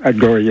I'd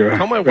go with your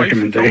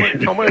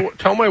recommendation.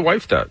 Tell my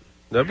wife that.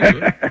 That'd be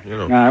good. You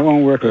know. No, I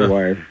won't work with a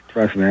wife.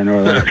 Trust me, I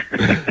know that.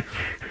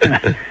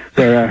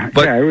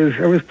 but I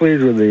was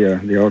pleased with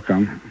the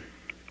outcome.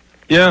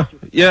 Yeah,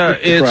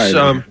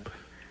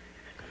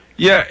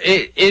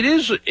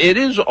 it's it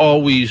is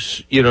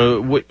always, you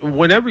know,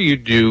 whenever you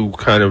do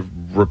kind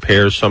of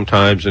repairs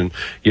sometimes, and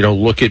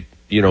look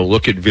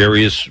at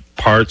various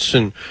parts,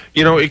 and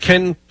it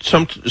can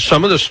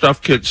some of the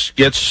stuff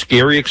gets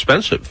scary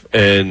expensive,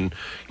 and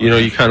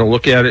you kind of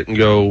look at it and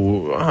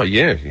go, oh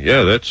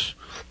yeah,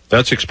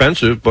 that's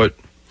expensive, but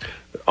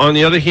on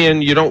the other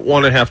hand, you don't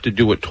want to have to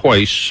do it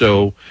twice,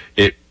 so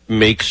it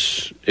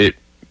makes the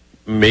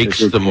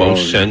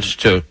most sense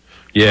to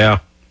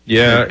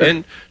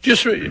and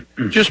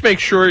just make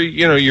sure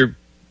you're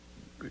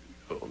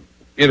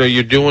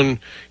doing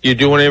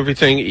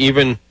everything,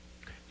 even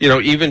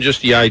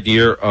just the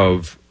idea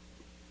of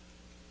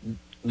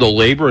the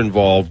labor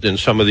involved in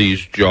some of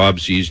these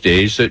jobs these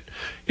days, that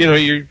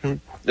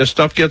the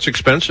stuff gets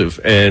expensive,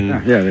 and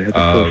they have to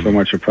pull so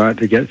much apart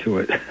to get to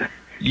it.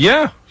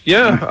 Yeah.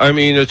 I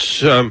mean,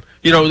 it's you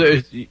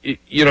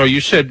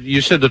said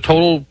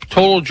the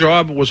total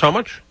job was how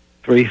much?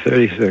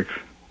 $336.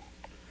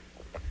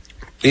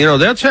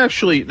 That's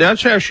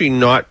actually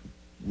not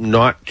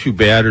too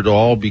bad at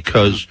all,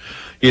 because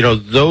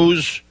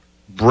those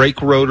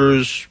brake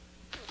rotors,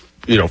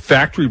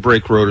 factory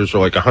brake rotors are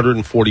like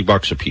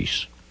 $140 a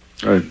piece.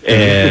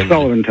 And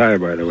Sullivan Tire,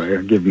 by the way,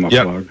 I'll give them a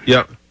plug.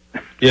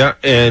 Yeah,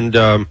 and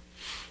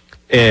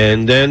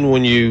then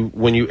when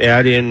you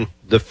add in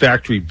the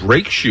factory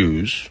brake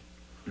shoes,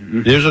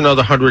 there's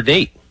another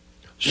 $108.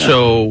 Yeah.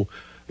 So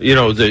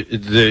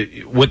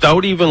the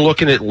without even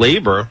looking at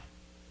labor,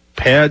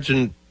 pads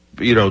and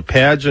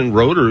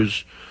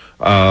rotors,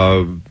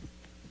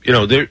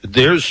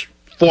 there's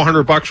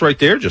 $400 right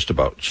there, just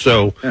about.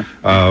 So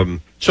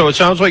so it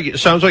sounds like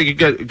you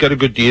got a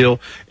good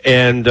deal,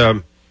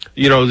 and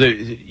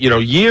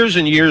years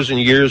and years and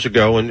years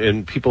ago,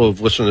 and people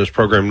who've listened to this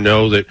program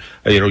know that,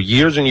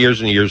 years and years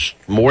and years,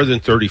 more than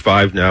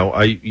 35 now,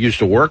 I used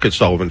to work at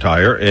Sullivan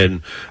Tire,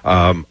 and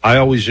I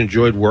always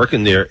enjoyed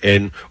working there.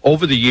 And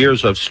over the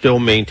years, I've still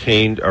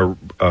maintained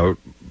a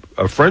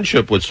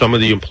friendship with some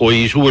of the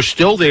employees who are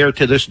still there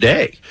to this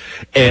day.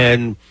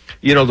 And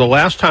the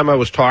last time I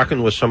was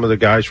talking with some of the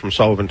guys from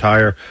Sullivan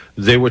Tire,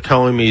 they were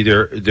telling me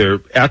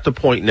they're at the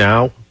point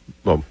now,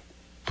 well,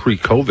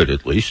 pre-COVID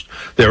at least,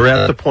 they're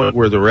at the point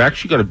where they're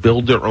actually going to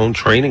build their own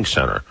training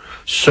center.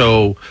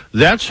 So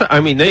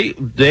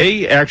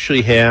they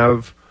actually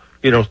have,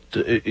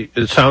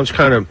 it sounds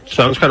kind of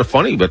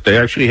funny, but they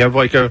actually have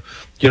like a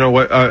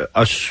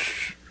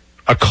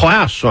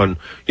class on,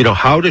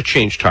 how to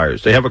change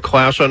tires. They have a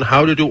class on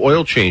how to do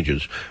oil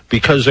changes,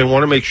 because they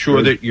want to make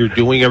sure that you're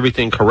doing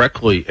everything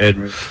correctly.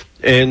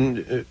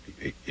 And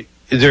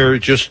they're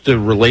just the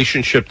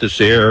relationship that's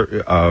there,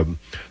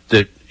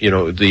 that,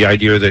 the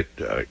idea that,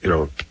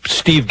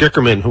 Steve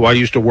Dickerman, who I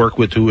used to work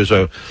with, who was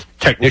a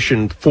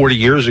technician 40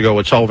 years ago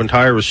at Sullivan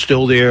Tire, is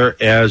still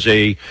there as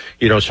a,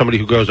 somebody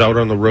who goes out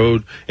on the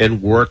road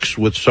and works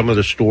with some of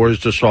the stores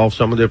to solve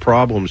some of their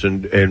problems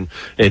and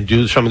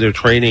do some of their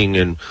training.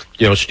 And,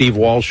 Steve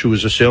Walsh, who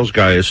is a sales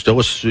guy, is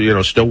still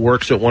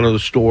works at one of the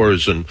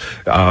stores. And,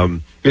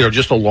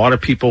 just a lot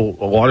of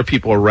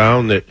people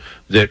around that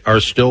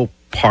are still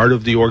part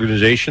of the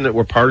organization, that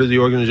were part of the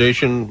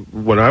organization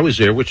when I was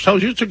there, which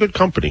tells you it's a good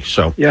company.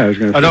 So I was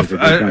going to say it's a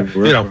good time to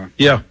work for.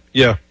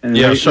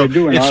 And so they're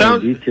doing all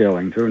the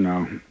detailing too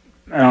now.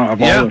 I don't know all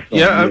the stuff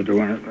they're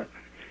doing it, but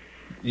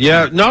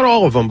not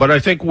all of them, but I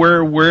think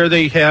where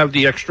they have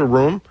the extra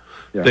room,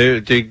 they're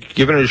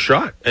giving it a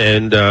shot,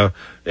 and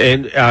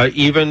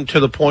even to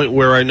the point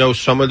where I know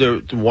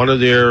one of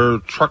their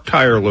truck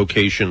tire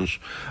locations,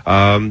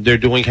 they're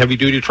doing heavy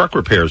duty truck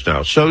repairs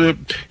now. So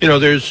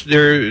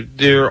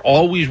they're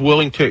always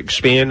willing to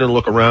expand and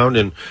look around,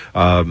 and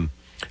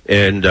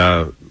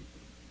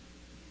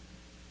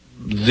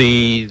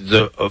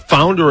the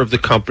founder of the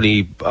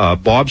company,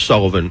 Bob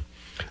Sullivan,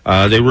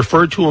 they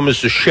referred to him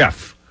as the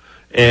chef,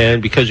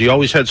 and because he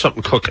always had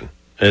something cooking.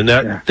 And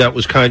that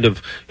was kind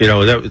of,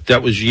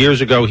 that was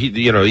years ago.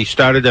 He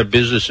started that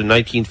business in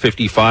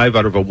 1955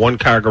 out of a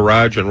one-car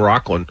garage in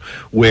Rockland,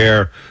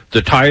 where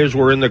the tires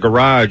were in the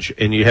garage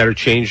and you had to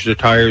change the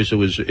tires. It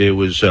was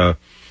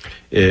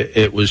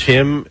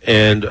him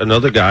and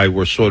another guy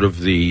were sort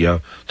of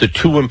the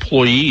two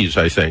employees,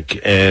 I think.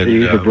 And they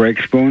used to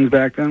break spoons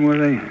back then, were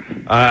they?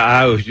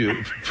 I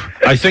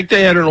think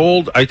they had an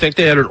old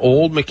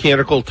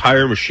mechanical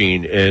tire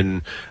machine,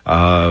 and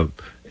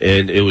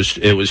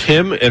it was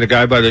him and a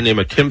guy by the name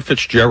of Tim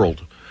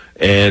Fitzgerald,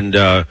 and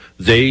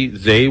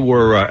they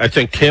were. I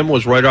think Tim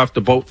was right off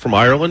the boat from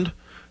Ireland,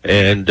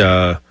 and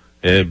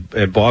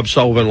Bob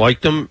Sullivan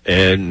liked him,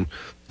 and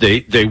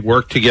they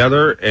worked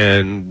together,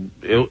 and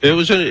it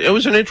was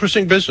an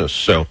interesting business.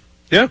 So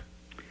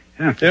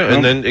and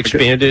then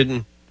expanded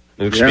and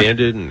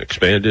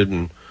expanded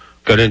and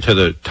got into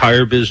the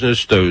tire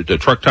business, the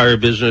truck tire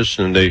business,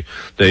 and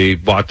they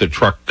bought the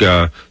truck.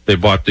 They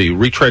bought the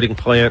retreading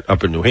plant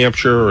up in New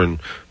Hampshire, and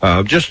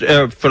just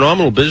a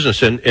phenomenal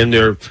business. And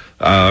they're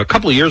a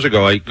couple of years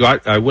ago,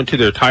 I went to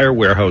their tire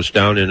warehouse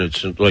down in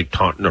it's like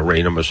Taunton or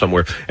Raynham or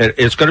somewhere, and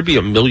it's going to be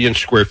 1 million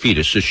square feet.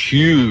 It's this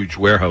huge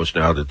warehouse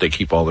now that they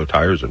keep all their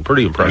tires in.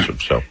 Pretty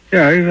impressive. So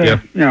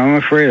I'm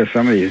afraid of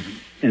some of these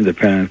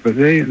independents, but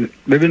they've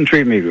been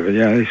treating me good.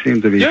 Yeah, they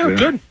seem to be.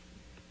 Yeah,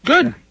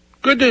 good.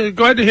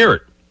 Glad to hear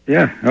it.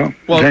 Yeah.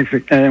 Well, thanks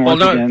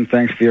again,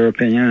 thanks for your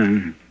opinion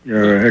and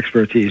your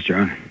expertise,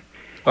 John.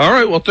 All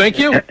right. Well, thank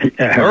you. Have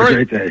a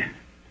great day.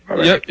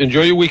 Bye-bye. Yeah.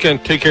 Enjoy your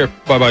weekend. Take care.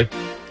 Bye-bye.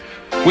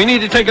 We need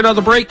to take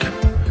another break.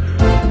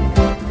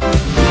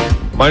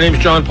 My name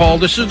is John Paul.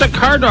 This is the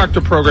Car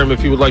Doctor program.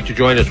 If you would like to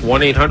join us,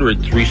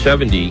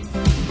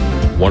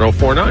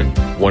 1-800-370-1049.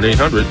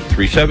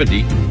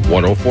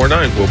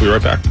 1-800-370-1049. We'll be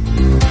right back.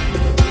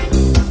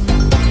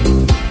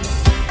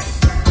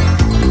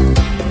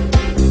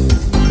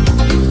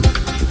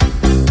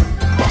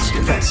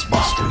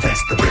 Boston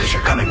Fence, the British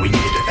are coming, we need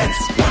a defense.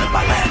 Wanted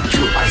by land,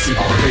 true by sea,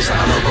 all raised on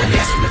a logo, and the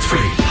estimate's free.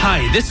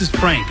 Hi, this is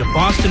Frank of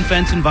Boston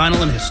Fence and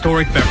Vinyl in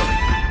historic Beverly.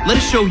 Let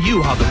us show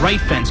you how the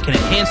right fence can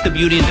enhance the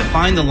beauty and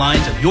define the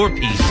lines of your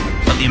piece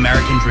of the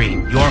American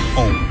dream, your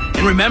home.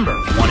 And remember,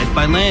 one if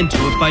by land,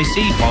 two if by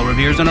sea. Paul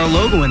Revere's on our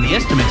logo, and the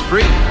estimate's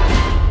free.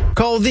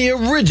 Call the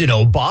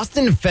original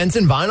Boston Fence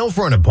and Vinyl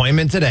for an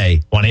appointment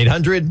today.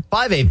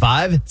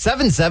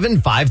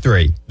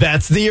 1-800-585-7753.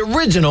 That's the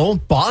original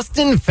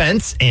Boston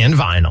Fence and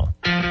Vinyl.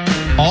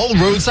 All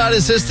roadside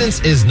assistance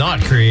is not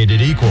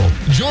created equal.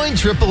 Join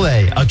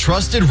AAA, a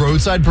trusted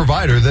roadside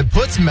provider that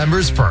puts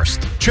members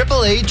first.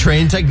 AAA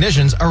trained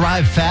technicians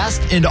arrive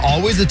fast and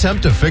always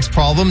attempt to fix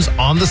problems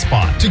on the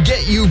spot to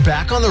get you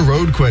back on the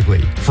road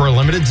quickly. For a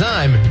limited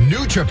time,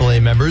 new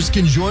AAA members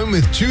can join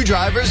with 2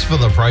 drivers for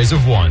the price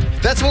of 1.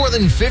 That's more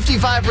than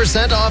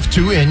 55% off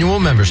 2 annual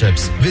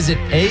memberships. Visit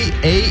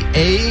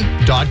aaa.com/join.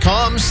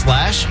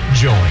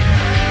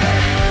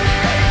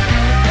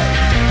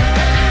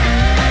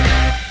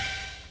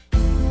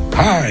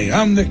 Hi,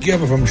 I'm Nick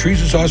Gebber from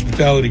Teresa's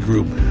Hospitality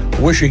Group,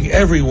 wishing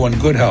everyone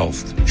good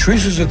health.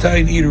 Teresa's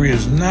Italian Eatery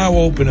is now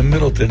open in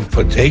Middleton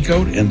for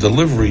takeout and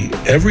delivery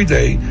every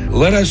day.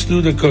 Let us do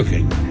the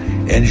cooking.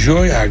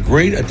 Enjoy our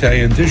great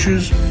Italian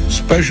dishes,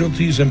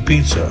 specialties, and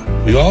pizza.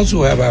 We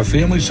also have our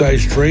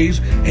family-sized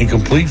trays and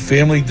complete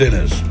family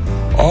dinners,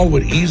 all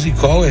with easy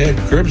call-ahead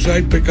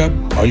curbside pickup,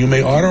 or you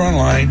may order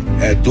online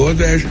at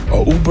DoorDash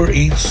or Uber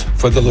Eats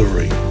for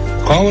delivery.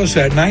 Call us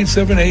at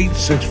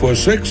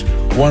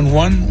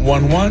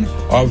 978-646-1111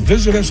 or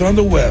visit us on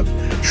the web,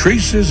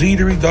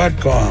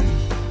 Teresa'sEatery.com.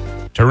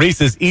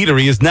 Teresa's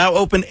Eatery is now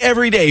open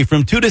every day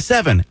from 2 to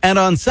 7 and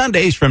on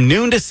Sundays from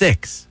noon to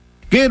 6.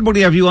 Good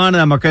morning, everyone.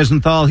 I'm Mark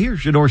Rosenthal.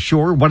 Here's your North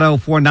Shore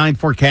 1049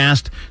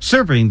 forecast,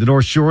 serving the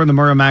North Shore and the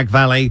Merrimack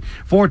Valley.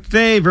 For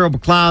today, variable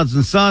clouds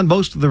and sun,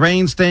 most of the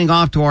rain staying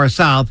off to our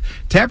south.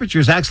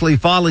 Temperatures actually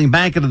falling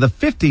back into the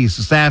 50s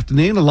this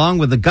afternoon, along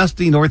with a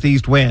gusty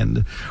northeast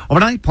wind.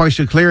 Overnight,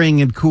 partial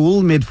clearing and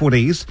cool,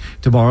 mid-40s.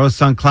 Tomorrow,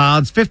 sun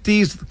clouds,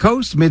 50s at the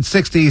coast,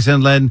 mid-60s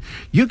inland.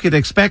 You could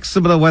expect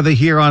similar weather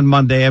here on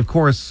Monday. Of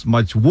course,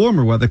 much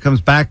warmer weather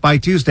comes back by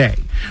Tuesday.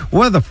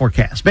 Weather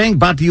forecast being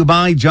brought to you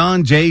by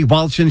John J.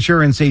 Walsh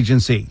Insurance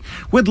Agency,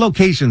 with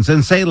locations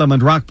in Salem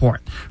and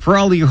Rockport for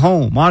all your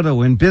home,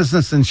 auto, and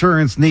business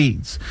insurance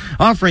needs.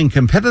 Offering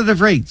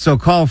competitive rates, so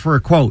call for a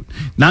quote,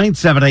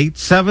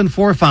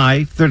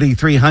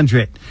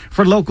 978-745-3300.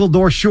 For local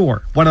North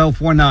Shore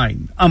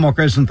 1049, I'm Mark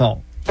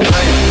Rosenthal. Your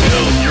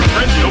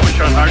friends at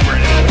Obashan Hardware.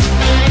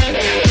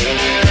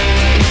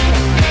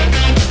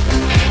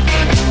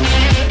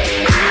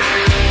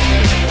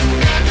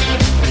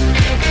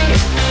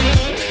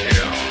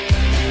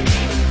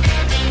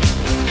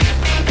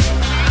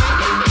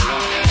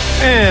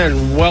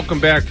 And welcome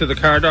back to the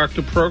Car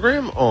Doctor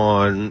program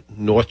on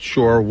North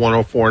Shore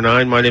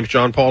 1049. My name's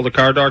John Paul, the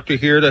Car Doctor,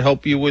 here to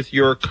help you with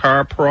your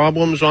car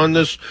problems on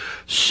this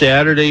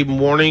Saturday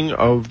morning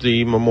of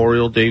the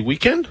Memorial Day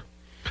weekend.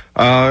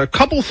 A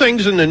couple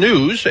things in the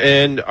news,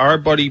 and our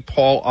buddy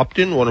Paul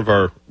Upton, one of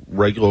our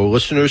regular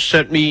listeners,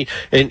 sent me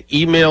an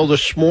email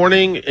this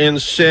morning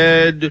and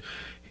said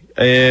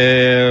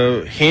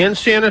hand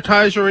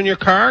sanitizer in your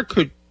car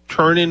could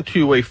turn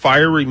into a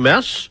fiery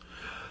mess.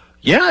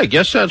 Yeah, I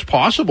guess that's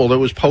possible. It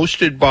was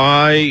posted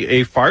by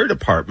a fire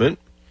department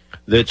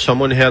that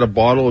someone had a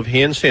bottle of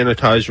hand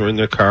sanitizer in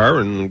their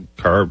car, and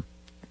the car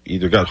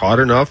either got hot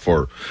enough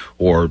or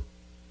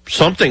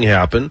something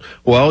happened.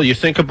 Well, you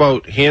think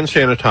about hand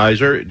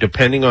sanitizer,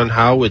 depending on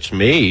how it's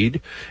made,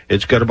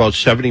 it's got about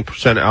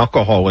 70%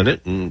 alcohol in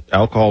it, and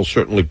alcohol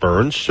certainly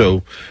burns,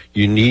 so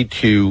you need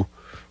to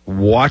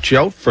watch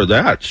out for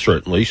that,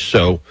 certainly.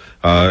 So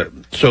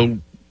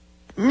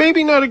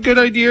maybe not a good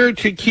idea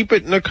to keep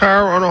it in the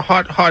car on a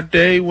hot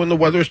day when the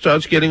weather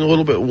starts getting a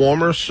little bit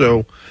warmer.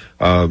 So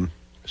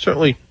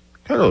certainly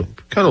kind of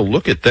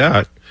look at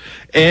that.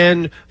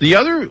 And the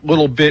other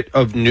little bit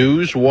of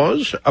news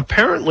was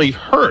apparently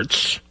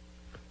Hertz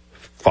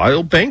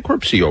filed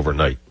bankruptcy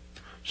overnight.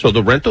 So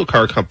the rental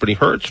car company,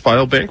 Hertz,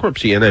 filed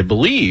bankruptcy. And I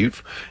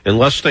believe,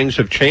 unless things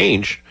have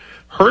changed,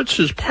 Hertz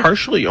is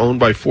partially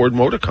owned by Ford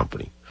Motor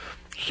Company.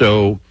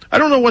 So I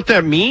don't know what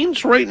that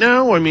means right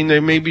now. I mean, they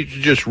may be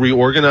just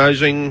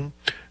reorganizing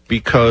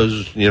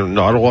because,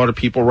 not a lot of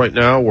people right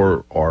now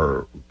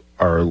are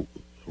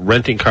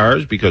renting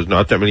cars because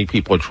not that many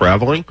people are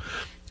traveling.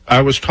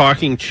 I was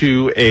talking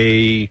to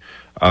a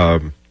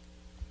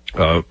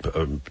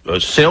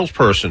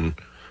salesperson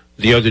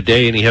the other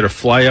day, and he had to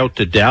fly out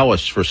to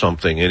Dallas for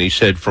something, and he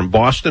said from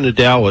Boston to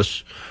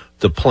Dallas,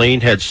 the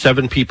plane had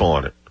 7 people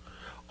on it.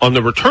 On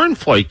the return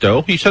flight,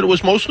 though, he said it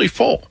was mostly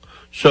full.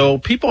 So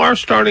people are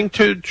starting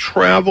to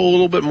travel a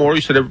little bit more.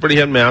 He said everybody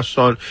had masks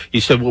on. He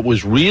said what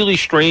was really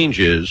strange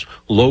is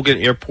Logan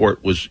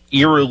Airport was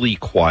eerily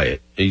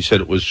quiet. He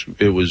said it was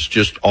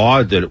just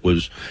odd that it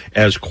was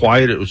as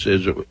quiet as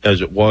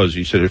it was.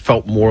 He said it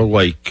felt more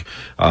like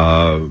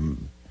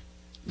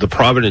the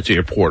Providence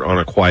Airport on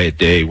a quiet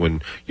day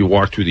when you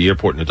walk through the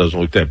airport and it doesn't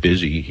look that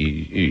busy.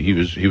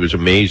 He was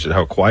amazed at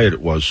how quiet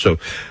it was. So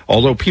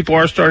although people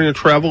are starting to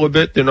travel a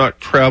bit, they're not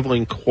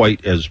traveling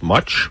quite as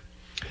much.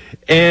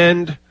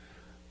 And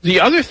the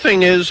other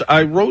thing is,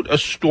 I wrote a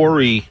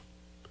story,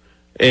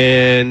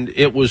 and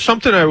it was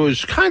something I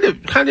was kind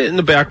of in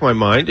the back of my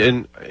mind,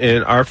 and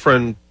our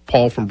friend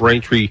Paul from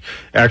Braintree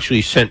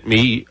actually sent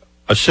me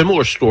a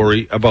similar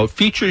story about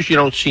features you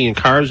don't see in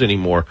cars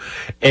anymore.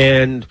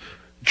 And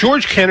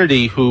George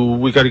Kennedy, who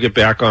we got to get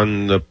back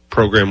on the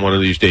program one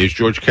of these days.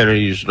 George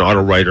Kennedy is an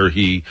auto writer.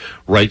 He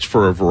writes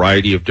for a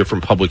variety of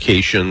different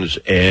publications,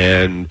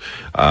 and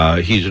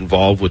he's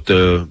involved with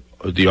the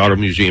Auto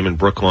Museum in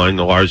Brookline,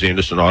 the Lars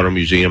Anderson Auto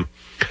Museum.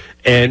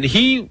 And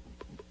he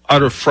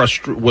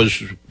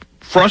was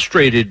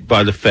frustrated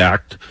by the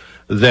fact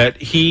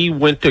that he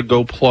went to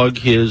go plug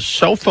his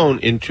cell phone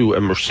into a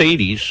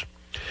Mercedes,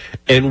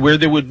 and where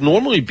there would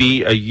normally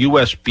be a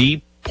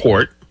USB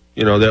port,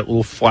 that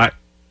little flat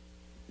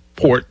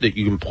port that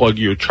you can plug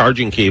your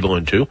charging cable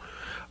into,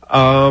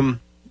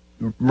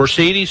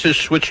 Mercedes has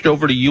switched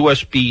over to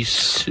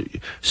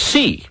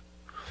USB-C.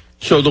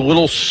 So the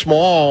little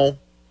smaller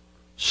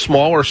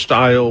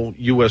style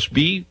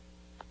USB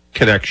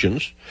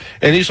connections.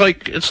 And he's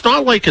like, it's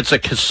not like it's a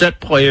cassette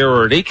player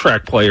or an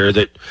 8-track player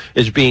that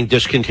is being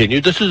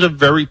discontinued. This is a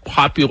very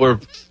popular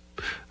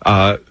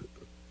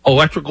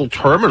electrical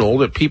terminal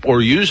that people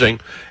are using.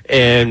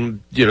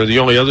 And, the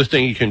only other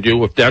thing you can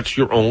do if that's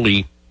your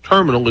only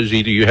terminal is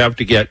either you have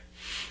to get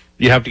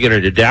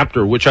an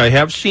adapter, which I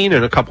have seen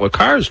in a couple of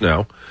cars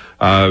now.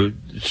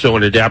 So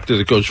an adapter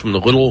that goes from the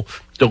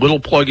little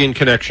plug-in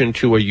connection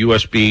to a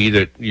USB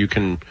that you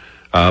can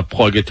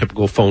plug a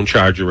typical phone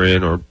charger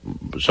in or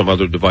some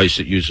other device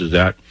that uses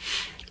that,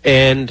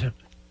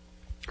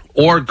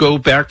 or go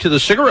back to the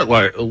cigarette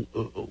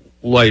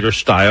lighter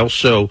style.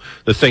 So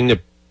the thing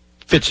that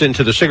fits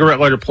into the cigarette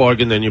lighter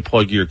plug, and then you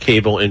plug your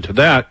cable into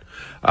that,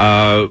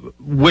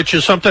 which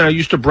is something I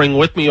used to bring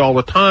with me all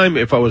the time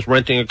if I was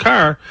renting a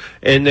car.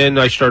 And then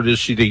I started to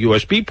see the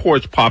USB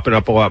ports popping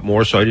up a lot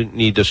more, so I didn't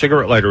need the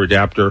cigarette lighter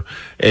adapter.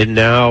 And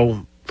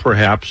now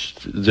perhaps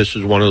this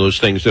is one of those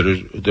things that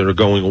are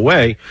going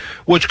away,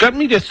 which got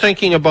me to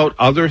thinking about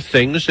other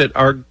things that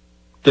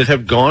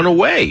have gone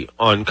away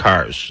on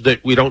cars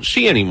that we don't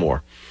see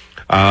anymore.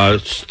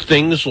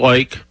 Things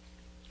like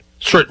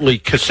certainly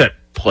cassette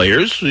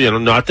players.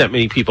 Not that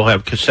many people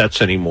have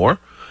cassettes anymore,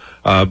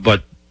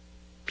 but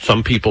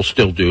some people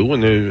still do.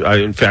 And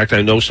in fact,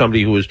 I know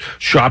somebody who was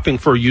shopping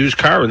for a used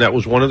car, and that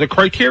was one of the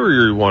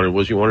criteria he wanted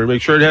to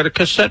make sure it had a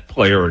cassette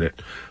player in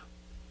it.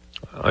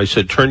 I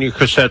said, turn your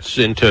cassettes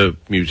into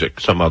music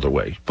some other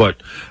way.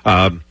 But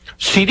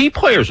CD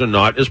players are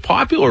not as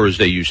popular as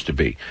they used to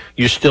be.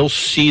 You still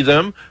see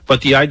them, but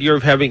the idea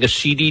of having a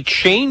CD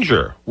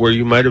changer where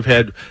you might have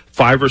had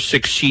 5 or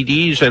 6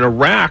 CDs in a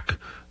rack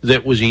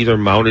that was either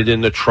mounted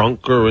in the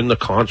trunk or in the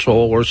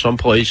console or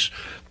someplace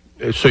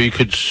so you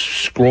could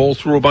scroll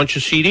through a bunch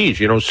of CDs.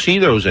 You don't see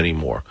those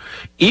anymore.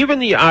 Even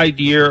the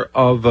idea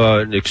of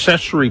an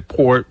accessory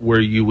port where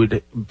you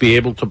would be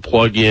able to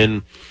plug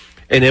in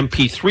an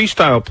MP3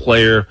 style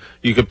player,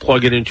 you could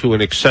plug it into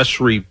an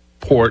accessory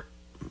port.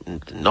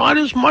 Not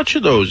as much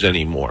of those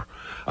anymore.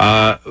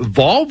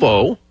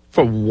 Volvo,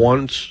 for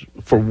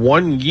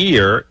 1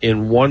 year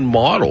in one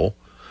model,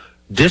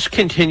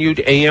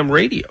 discontinued AM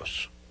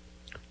radios.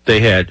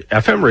 They had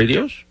FM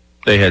radios.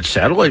 They had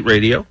satellite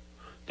radio.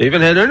 They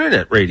even had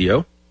internet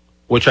radio,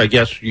 which I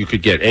guess you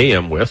could get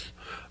AM with,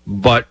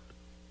 but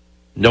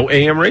no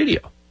AM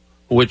radio,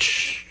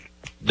 which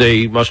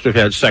they must have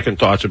had second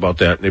thoughts about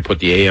that, and they put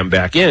the AM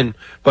back in.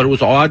 But it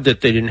was odd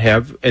that they didn't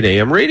have an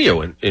AM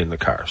radio in the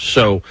car.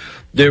 So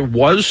there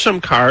was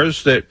some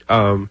cars that,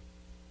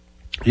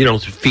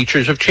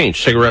 features have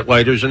changed. Cigarette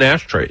lighters and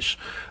ashtrays.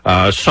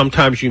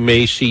 Sometimes you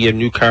may see a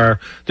new car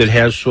that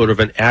has sort of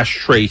an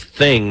ashtray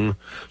thing,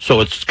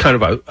 so it's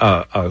kind of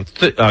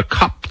a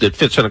cup that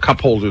fits in a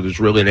cup holder that's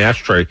really an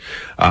ashtray.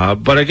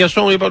 But I guess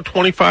only about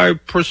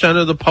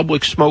 25% of the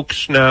public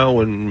smokes now,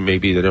 and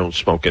maybe they don't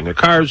smoke in their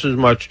cars as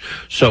much,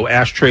 so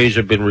ashtrays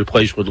have been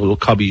replaced with little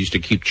cubbies to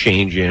keep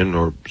change in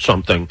or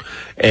something.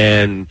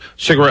 And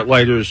cigarette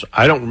lighters,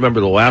 I don't remember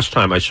the last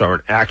time I saw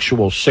an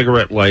actual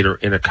cigarette lighter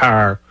in a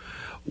car,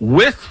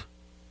 with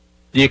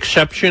the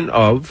exception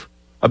of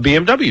a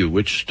BMW,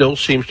 which still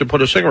seems to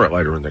put a cigarette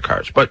lighter in their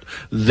cars. But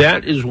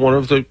that is one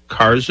of the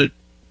cars that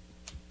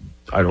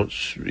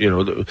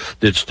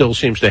that still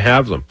seems to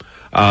have them.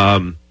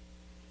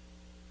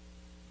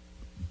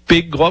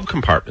 Big glove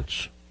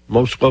compartments.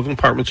 Most glove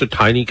compartments are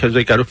tiny because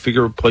they got to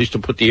figure a place to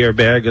put the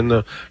airbag and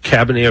the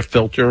cabin air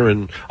filter,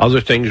 and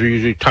other things are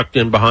usually tucked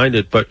in behind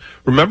it. But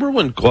remember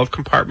when glove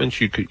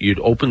compartments, you'd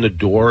open the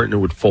door and it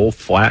would fold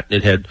flat,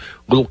 and it had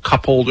little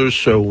cup holders.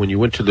 So when you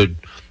went to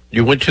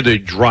the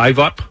drive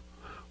up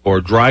or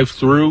drive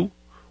through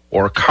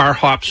or a car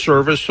hop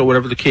service or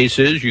whatever the case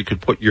is, you could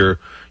put your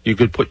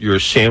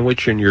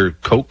sandwich and your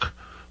Coke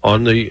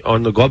on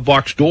the glove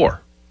box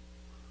door.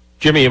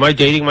 Jimmy, am I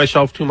dating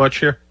myself too much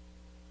here?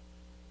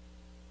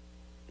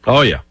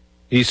 Oh yeah,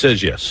 he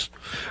says yes.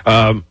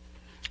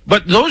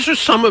 But those are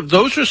some of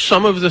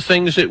the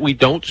things that we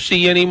don't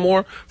see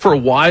anymore. For a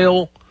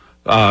while,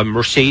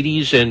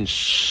 Mercedes and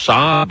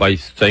Saab, I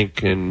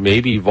think, and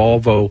maybe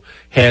Volvo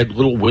had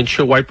little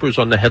windshield wipers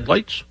on the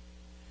headlights.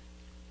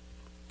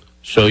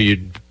 So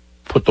you'd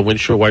put the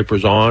windshield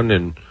wipers on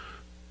and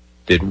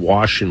they'd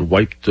wash and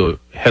wipe the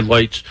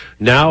headlights.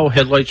 Now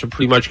headlights are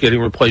pretty much getting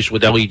replaced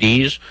with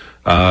LEDs,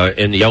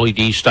 and the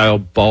LED style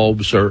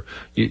bulbs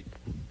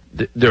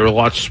they're a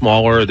lot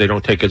smaller. They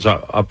don't take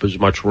up as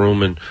much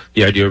room, and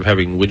the idea of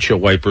having windshield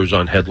wipers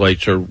on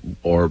headlights or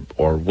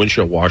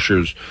windshield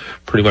washers,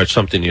 pretty much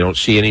something you don't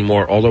see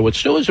anymore. Although it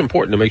still is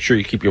important to make sure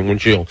you keep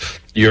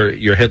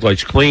your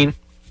headlights clean,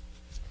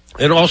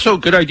 and also a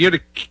good idea to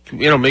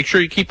make sure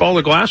you keep all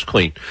the glass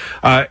clean.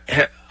 I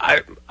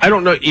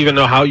don't even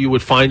know how you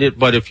would find it,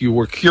 but if you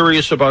were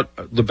curious about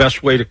the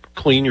best way to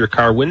clean your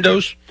car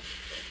windows,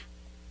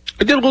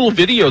 I did a little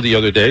video the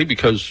other day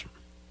because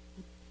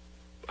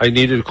I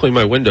needed to clean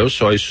my windows,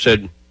 so I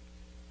said,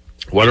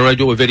 why don't I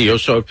do a video?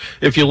 So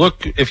if you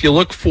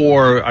look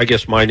for, I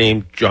guess, my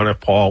name, John F.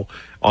 Paul,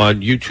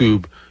 on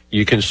YouTube,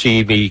 you can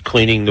see me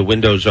cleaning the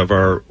windows of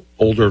our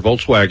older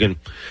Volkswagen.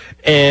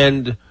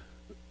 And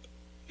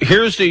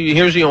here's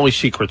the only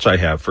secrets I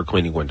have for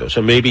cleaning windows.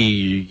 And maybe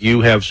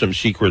you have some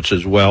secrets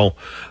as well,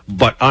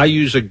 but I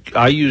use an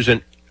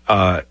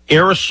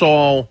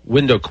aerosol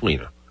window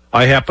cleaner.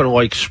 I happen to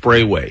like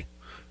Sprayway.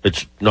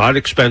 It's not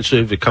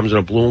expensive. It comes in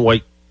a blue and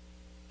white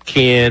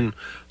can.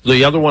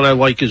 The other one I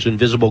like is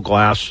Invisible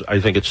Glass. I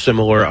think it's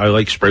similar. I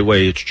like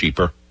Sprayway. It's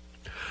cheaper.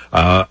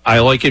 I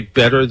like it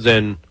better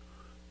than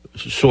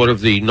sort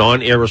of the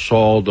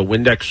non-aerosol, the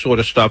Windex sort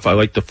of stuff. I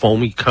like the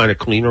foamy kind of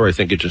cleaner. I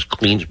think it just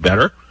cleans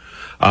better.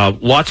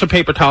 Lots of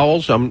paper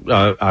towels.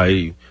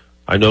 I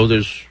know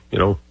there's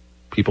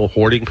people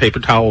hoarding paper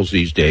towels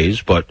these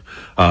days, but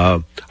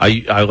I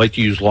like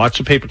to use lots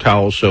of paper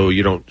towels so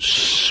you don't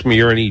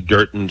smear any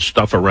dirt and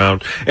stuff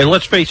around. And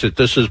let's face it,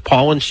 this is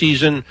pollen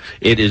season.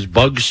 It is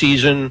bug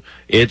season.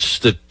 It's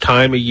the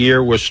time of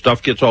year where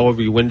stuff gets all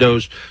over your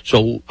windows.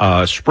 So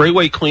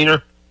Sprayway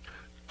cleaner,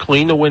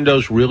 clean the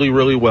windows really,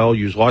 really well.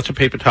 Use lots of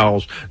paper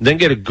towels. Then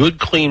get a good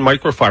clean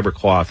microfiber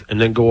cloth and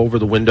then go over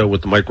the window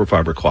with the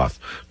microfiber cloth.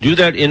 Do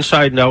that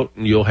inside and out,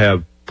 and you'll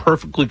have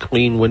perfectly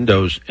clean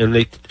windows, and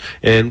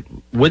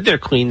when they're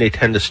clean, they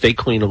tend to stay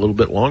clean a little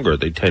bit longer.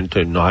 They tend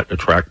to not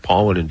attract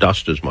pollen and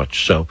dust as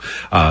much. So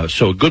a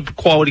good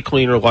quality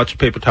cleaner, lots of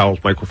paper towels,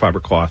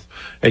 microfiber cloth,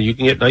 and you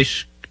can get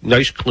nice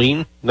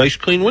clean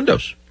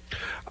windows.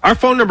 Our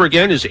phone number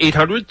again is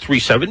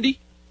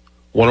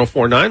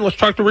 800-370-1049. Let's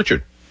talk to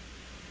Richard.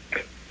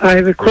 I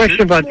have a question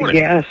about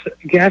the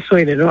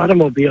gasoline in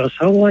automobiles.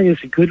 How long is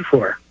it good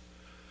for?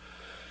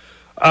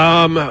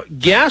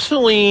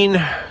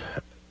 Gasoline,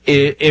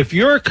 if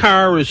your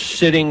car is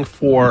sitting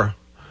for,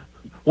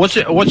 what's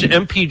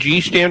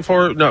MPG stand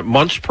for? Not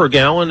months per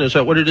gallon? Is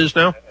that what it is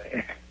now?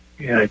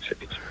 Yeah, it's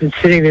been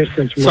sitting there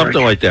since March.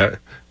 Something like that.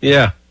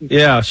 Yeah.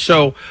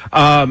 So,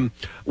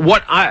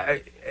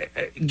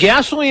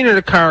 gasoline in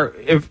a car,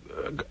 if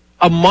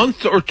a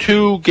month or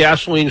two,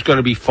 gasoline is going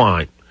to be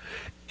fine.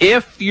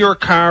 If your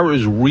car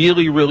is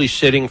really, really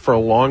sitting for a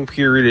long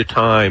period of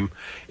time,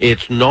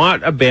 it's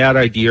not a bad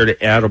idea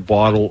to add a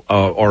bottle,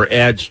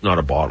 add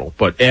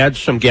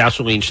some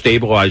gasoline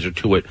stabilizer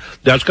to it.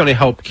 That's going to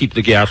help keep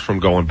the gas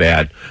from going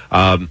bad.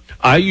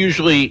 I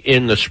usually,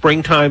 in the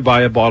springtime,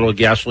 buy a bottle of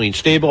gasoline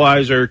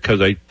stabilizer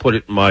because I put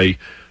it in my,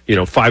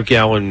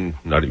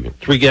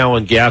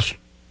 3-gallon gas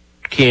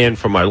can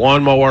for my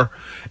lawnmower.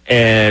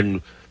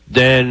 And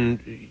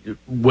then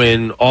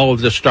when all of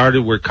this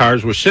started where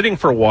cars were sitting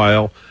for a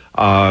while,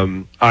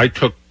 I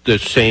took the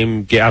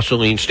same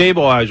gasoline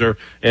stabilizer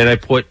and I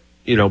put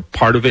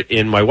part of it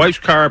in my wife's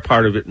car,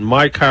 part of it in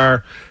my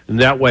car, and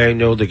that way I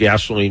know the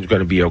gasoline's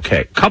going to be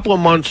okay. Couple of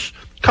months,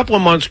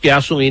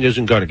 gasoline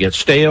isn't going to get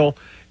stale.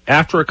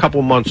 After a couple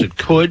of months, it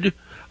could.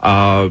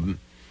 Ethanol,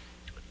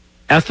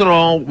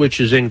 which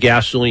is in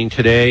gasoline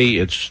today,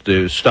 it's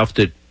the stuff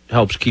that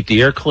helps keep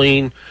the air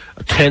clean,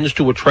 tends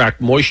to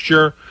attract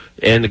moisture,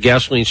 and the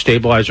gasoline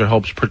stabilizer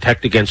helps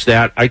protect against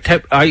that.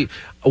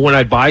 When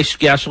I buy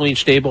gasoline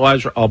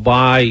stabilizer, I'll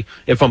buy,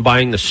 if I'm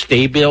buying the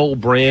Stabil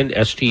brand,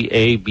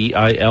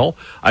 Stabil,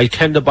 I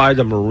tend to buy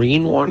the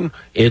marine one.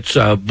 It's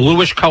a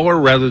bluish color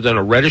rather than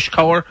a reddish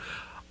color.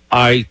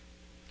 I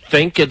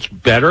think it's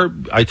better.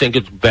 I think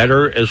it's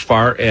better as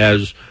far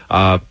as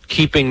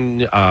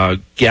keeping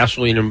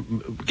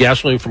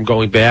gasoline from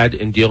going bad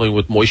and dealing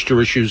with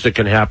moisture issues that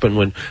can happen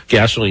when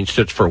gasoline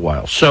sits for a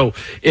while. So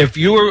if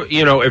you're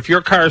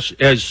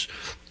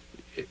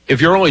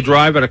only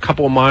driving a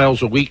couple of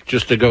miles a week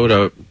just to go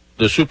to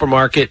the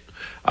supermarket,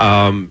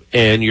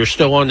 and you're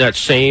still on that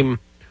same,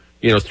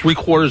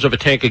 3/4 of a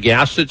tank of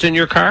gas that's in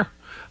your car,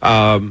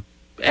 add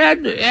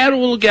a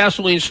little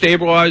gasoline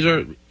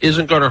stabilizer.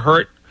 Isn't going to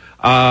hurt.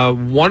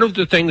 One of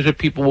the things that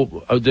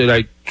that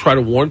I try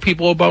to warn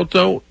people about,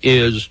 though,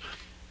 is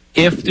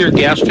if their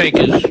gas tank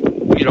is,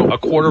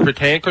 1/4 of a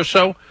tank or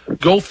so,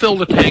 go fill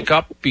the tank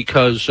up,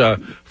 because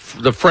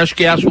the fresh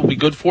gas will be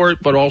good for it,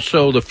 but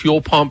also the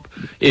fuel pump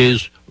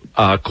is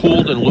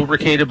cooled and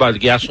lubricated by the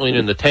gasoline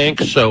in the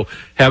tank. So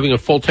having a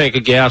full tank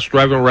of gas,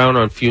 driving around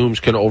on fumes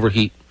can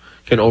overheat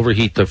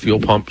the fuel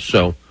pump.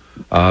 So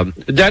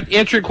did that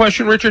answer your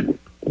question, Richard?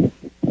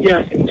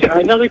 Yes.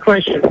 Another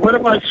question. What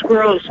about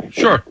squirrels?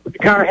 Sure. The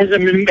car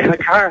hasn't moved, and the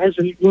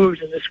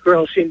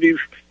squirrels seem to be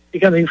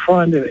becoming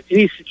fond of it.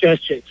 Any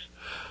suggestions?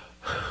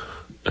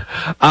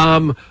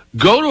 Go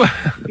to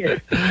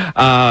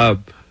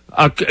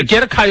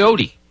get a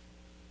coyote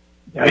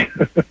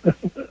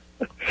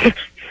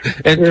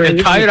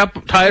and tie it up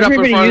in front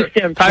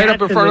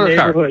of the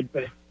car. But...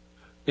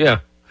 Yeah.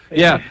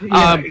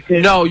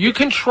 No, you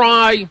can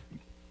try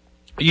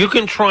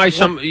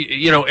some,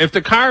 if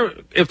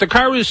the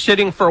car is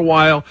sitting for a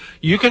while,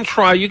 you can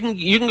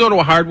go to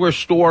a hardware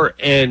store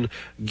and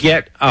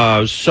get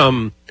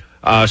some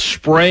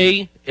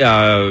spray.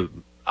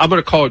 I'm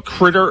going to call it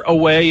Critter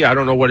Away. I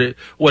don't know what it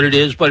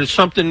is, but it's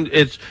something.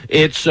 It's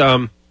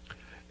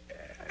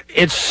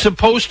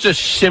supposed to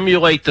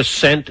simulate the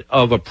scent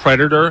of a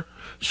predator.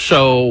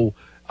 So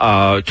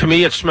to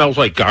me, it smells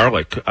like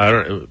garlic. I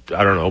don't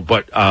know,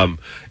 but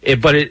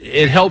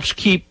it helps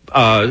keep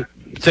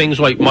things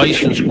like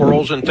mice and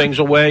squirrels and things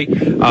away.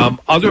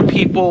 Other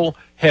people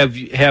have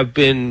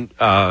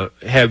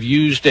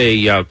used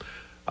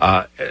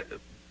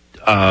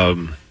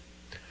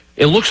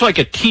it looks like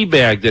a tea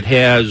bag that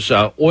has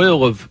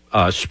oil of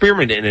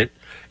spearmint in it,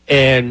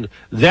 and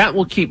that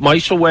will keep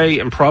mice away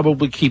and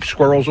probably keep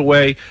squirrels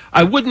away.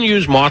 I wouldn't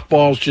use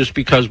mothballs, just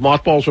because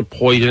mothballs are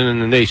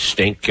poison and they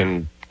stink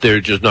and they're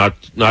just not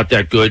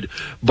that good.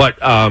 But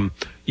other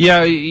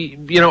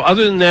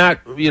than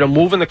that,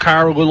 moving the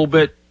car a little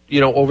bit,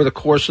 over the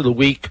course of the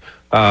week.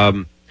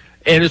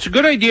 And it's a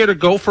good idea to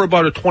go for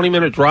about a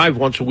 20-minute drive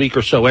once a week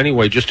or so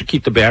anyway, just to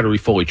keep the battery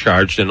fully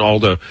charged and all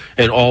the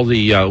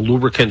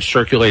lubricants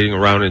circulating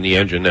around in the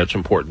engine. That's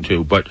important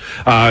too. But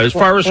as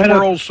far as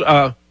squirrels,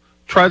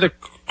 try the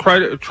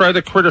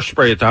Critter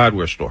spray at the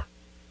hardware store.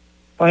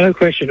 Final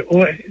question.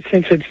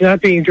 Since it's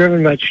not being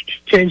driven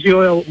much, change the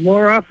oil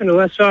more often or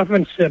less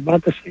often? It's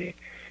about the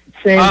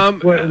same.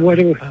 What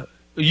do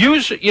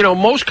use?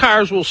 Most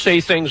cars will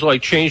say things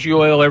like change the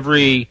oil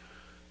every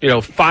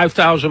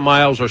 5,000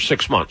 miles or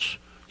 6 months.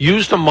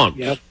 Use the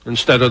months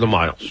instead of the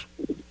miles.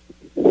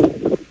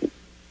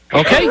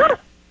 Okay?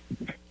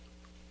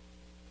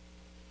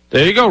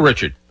 There you go,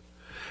 Richard.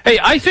 Hey,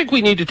 I think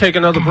we need to take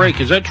another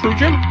break. Is that true,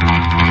 Jim?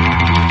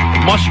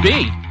 It must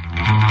be.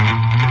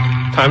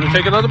 Time to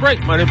take another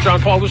break. My name's John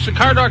Paul. This is the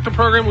Car Doctor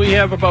program. We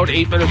have about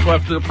 8 minutes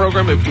left of the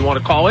program. If you want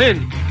to call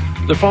in,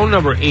 the phone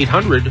number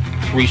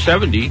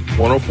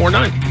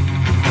 800-370-1049.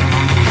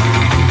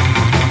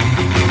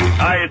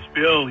 Hi, it's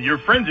Bill. Your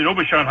friends at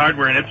Aubuchon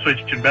Hardware in Ipswich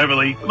and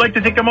Beverly would like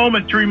to take a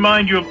moment to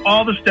remind you of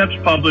all the steps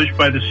published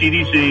by the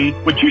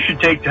CDC, which you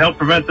should take to help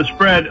prevent the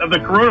spread of the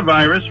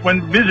coronavirus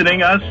when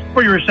visiting us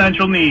for your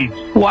essential needs.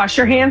 Wash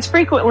your hands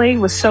frequently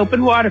with soap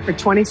and water for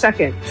 20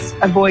 seconds.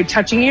 Avoid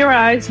touching your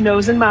eyes,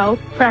 nose, and mouth.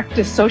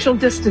 Practice social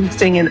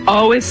distancing and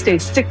always stay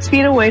 6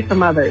 feet away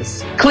from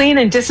others. Clean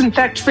and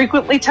disinfect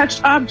frequently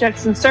touched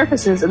objects and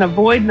surfaces and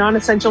avoid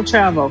non-essential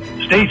travel.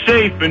 Stay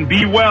safe and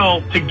be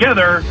well.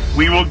 Together,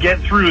 we will get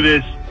through this.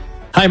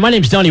 Hi, my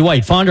name's Donnie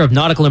White, founder of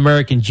Nautical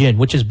American Gin,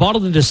 which is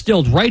bottled and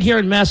distilled right here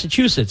in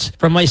Massachusetts.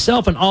 From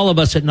myself and all of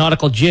us at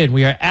Nautical Gin,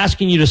 we are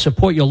asking you to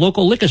support your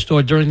local liquor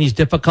store during these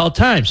difficult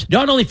times.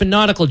 Not only for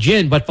Nautical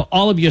Gin, but for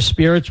all of your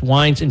spirits,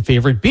 wines, and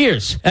favorite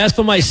beers. As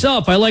for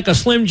myself, I like a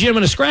Slim Jim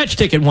and a scratch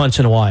ticket once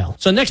in a while.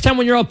 So next time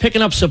when you're out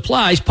picking up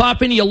supplies,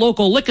 pop into your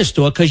local liquor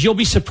store, because you'll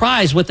be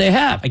surprised what they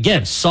have.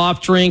 Again,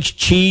 soft drinks,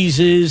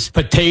 cheeses,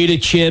 potato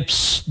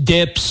chips,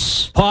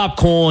 dips,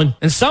 popcorn,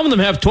 and some of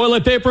them have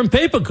toilet paper and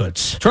paper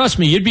goods. Trust me,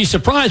 me, you'd be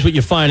surprised what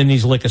you find in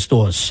these liquor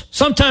stores.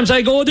 Sometimes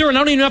I go there and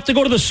I don't even have to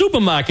go to the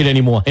supermarket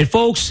anymore. And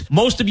folks,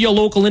 most of your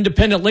local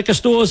independent liquor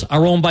stores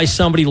are owned by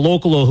somebody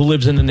local or who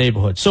lives in the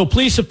neighborhood. So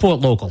please support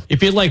local.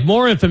 If you'd like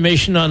more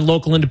information on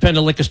local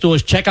independent liquor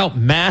stores, check out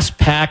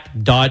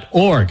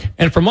masspac.org.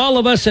 And from all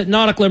of us at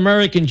Nautical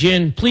American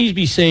Gin, please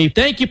be safe.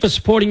 Thank you for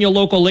supporting your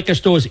local liquor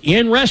stores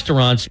and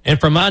restaurants. And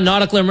from our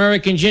Nautical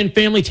American Gin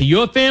family to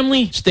your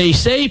family, stay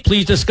safe,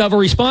 please discover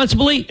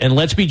responsibly, and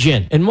let's be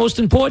gin. And most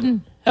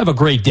important, have a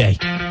great day.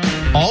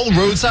 All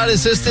roadside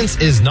assistance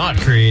is not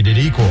created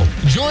equal.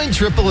 Join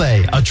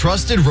AAA, a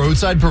trusted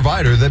roadside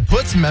provider that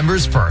puts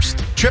members first.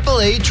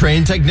 AAA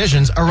trained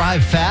technicians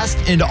arrive fast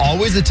and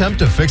always attempt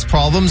to fix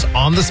problems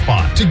on the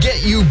spot to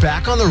get you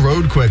back on the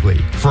road quickly.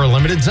 For a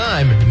limited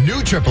time,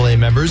 new AAA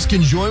members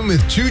can join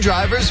with 2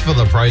 drivers for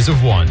the price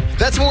of 1.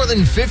 That's more than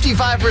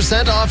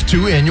 55% off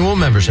 2 annual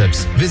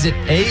memberships. Visit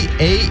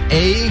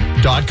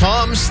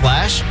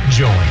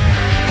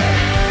AAA.com/join.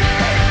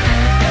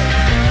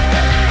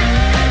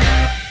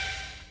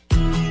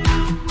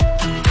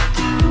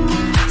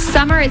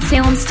 Summer at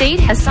Salem State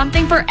has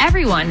something for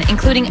everyone,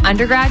 including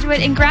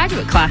undergraduate and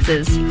graduate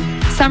classes.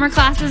 Summer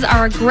classes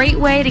are a great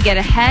way to get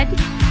ahead,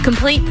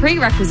 complete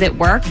prerequisite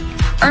work,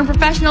 earn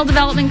professional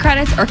development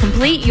credits, or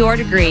complete your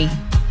degree.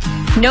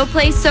 No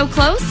place so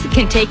close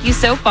can take you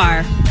so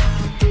far.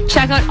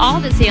 Check out all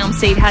that Salem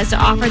State has to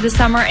offer this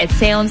summer at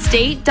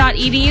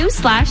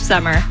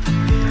salemstate.edu/summer.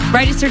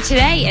 Register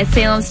today at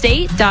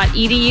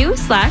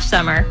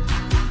salemstate.edu/summer.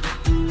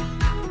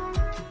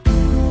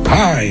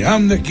 Hi,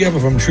 I'm Nick Gebber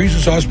from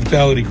Teresa's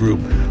Hospitality Group,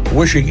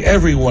 wishing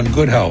everyone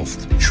good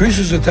health.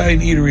 Teresa's Italian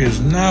Eatery is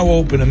now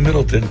open in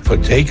Middleton for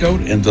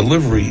takeout and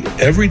delivery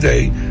every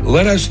day.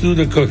 Let us do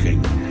the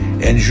cooking.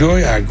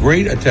 Enjoy our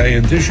great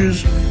Italian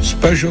dishes,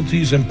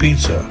 specialties, and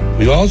pizza.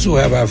 We also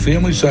have our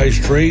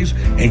family-sized trays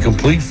and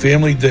complete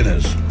family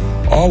dinners,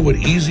 all with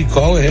easy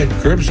call-ahead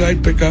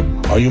curbside pickup,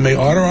 or you may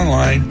order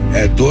online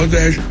at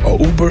DoorDash or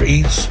Uber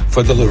Eats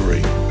for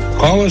delivery.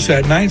 Call us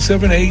at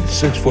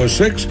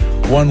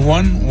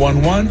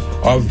 978-646-1111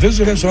 or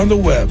visit us on the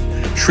web,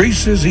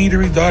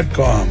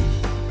 Teresa'sEatery.com.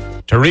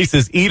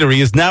 Teresa's Eatery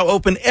is now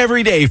open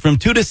every day from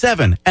 2 to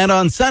 7 and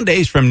on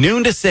Sundays from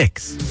noon to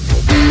 6.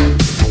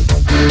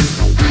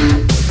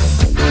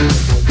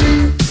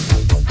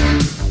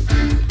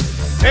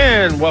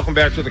 And welcome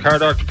back to the Car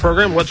Doctor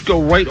program. Let's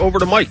go right over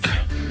to Mike.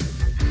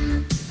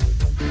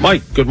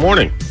 Mike, good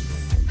morning.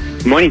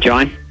 Good morning,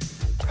 John.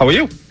 How are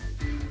you?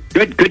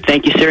 Good.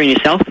 Thank you, sir. And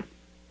yourself?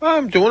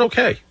 I'm doing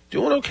okay.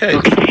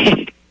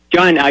 Okay.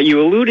 John,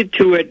 you alluded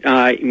to it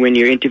when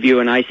you're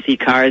interviewing IC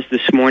Cars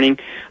this morning.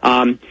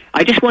 I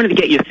just wanted to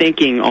get your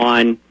thinking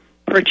on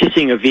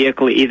purchasing a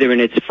vehicle either in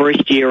its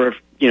first year of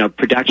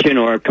production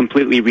or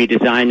completely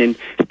redesigned. And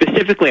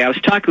specifically, I was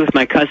talking with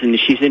my cousin.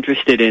 She's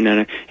interested in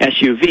an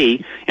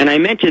SUV, and I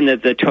mentioned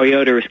that the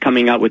Toyota is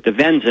coming out with the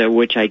Venza,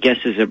 which I guess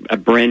is a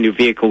brand new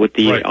vehicle with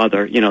the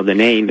other, the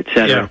name,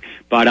 etc. Yeah.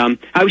 But I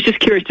was just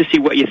curious to see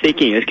what your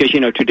thinking is, because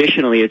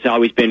traditionally it's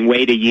always been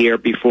wait a year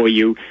before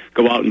you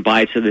go out and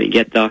buy it so that you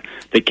get the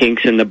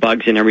kinks and the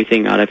bugs and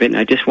everything out of it. And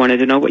I just wanted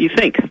to know what you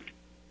think.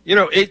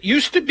 It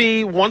used to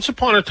be once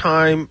upon a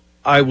time.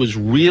 I was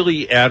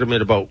really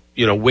adamant about,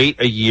 wait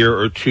a year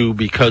or two,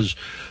 because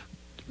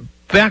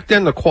back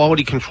then the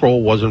quality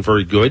control wasn't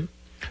very good.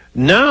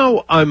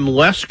 Now I'm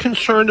less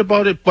concerned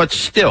about it, but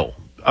still,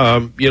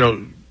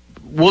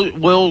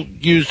 we'll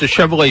use the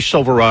Chevrolet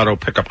Silverado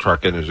pickup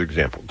truck as an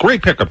example.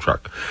 Great pickup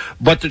truck.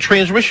 But the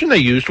transmission they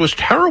used was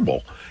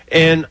terrible.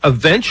 And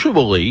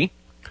eventually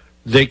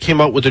they came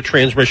out with a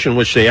transmission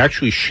which they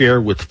actually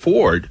shared with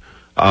Ford.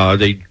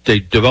 They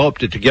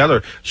developed it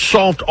together,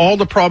 solved all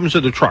the problems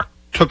of the truck.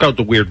 Took out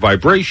the weird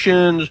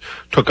vibrations,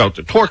 took out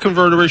the torque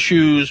converter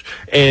issues,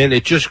 and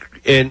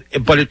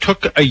but it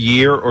took a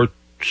year or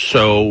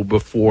so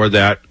before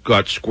that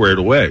got squared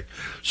away.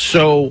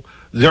 So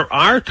there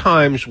are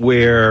times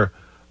where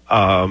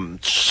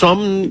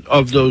some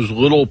of those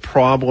little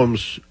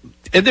problems,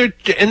 and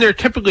they're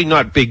typically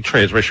not big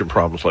transmission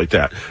problems like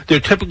that. They're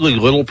typically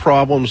little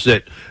problems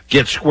that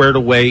get squared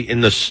away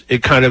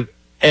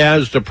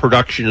as the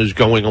production is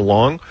going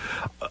along.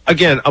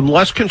 Again, I'm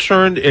less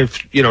concerned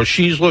if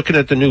she's looking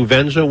at the new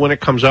Venza when it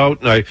comes out,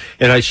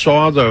 and I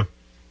saw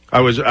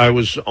I was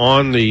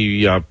on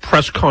the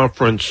press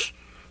conference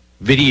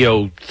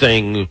video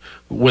thing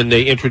when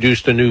they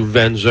introduced the new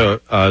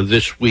Venza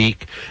this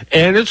week,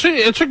 and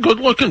it's a good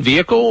looking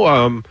vehicle.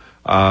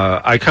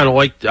 I kind of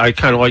like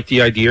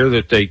the idea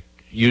that they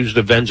used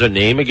the Venza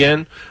name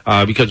again,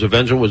 because the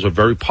Venza was a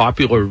very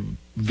popular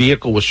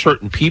vehicle with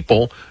certain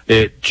people.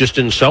 It just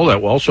didn't sell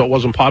that well, so it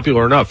wasn't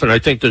popular enough. And I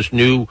think this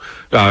new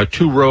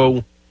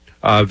two-row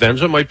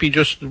Venza might be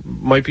just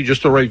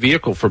the right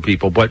vehicle for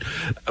people. But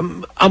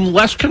I'm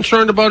less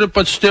concerned about it,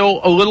 but still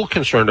a little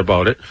concerned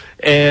about it.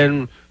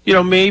 And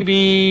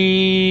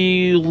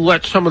maybe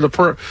let some of the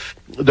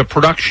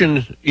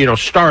production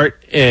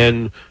start,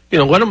 and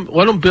let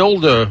them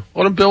build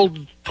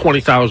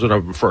 20,000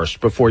 of them first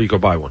before you go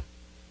buy one.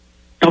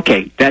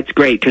 Okay, that's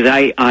great, because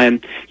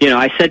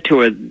I said to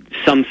her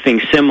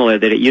something similar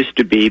that it used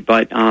to be,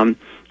 but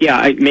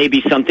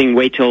maybe something,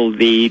 wait till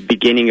the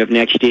beginning of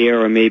next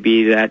year, or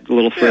maybe that a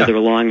little further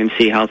along and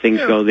see how things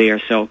go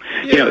there. So,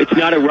 it's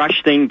not a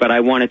rush thing, but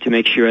I wanted to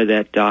make sure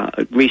that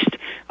at least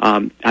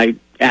I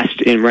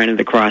asked and ran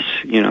it across,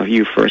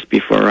 you first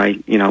before I,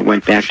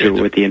 went back to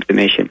it with the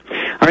information.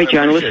 All right,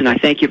 John, listen, I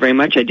thank you very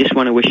much. I just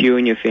want to wish you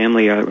and your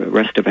family a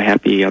rest of a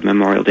happy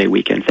Memorial Day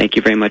weekend. Thank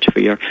you very much for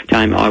your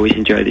time. I always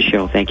enjoy the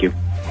show. Thank you.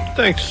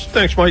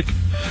 Thanks, Mike.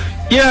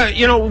 Yeah,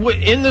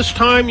 in this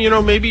time,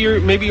 maybe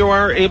you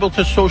are able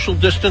to social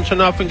distance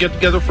enough and get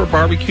together for a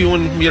barbecue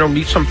and,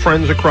 meet some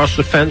friends across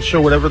the fence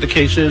or whatever the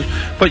case is.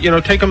 But,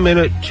 take a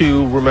minute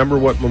to remember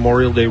what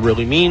Memorial Day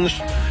really means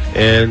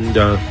and,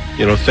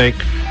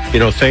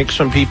 thank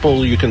some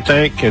people you can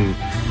thank and,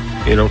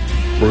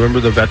 remember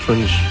the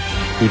veterans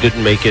who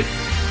didn't make it.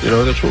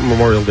 That's what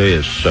Memorial Day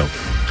is. So,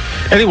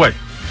 anyway,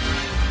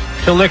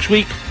 till next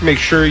week, make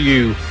sure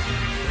you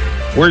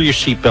wear your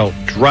seatbelt,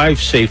 drive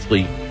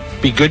safely,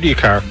 be good to your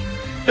car,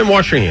 and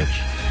wash your hands.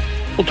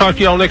 We'll talk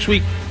to you all next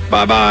week.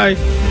 Bye-bye.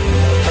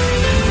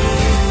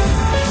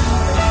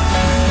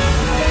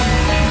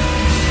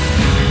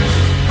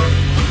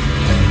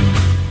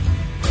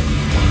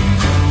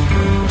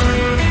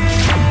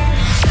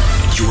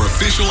 Your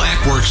official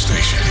at work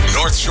station,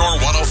 North Shore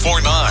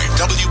 104.9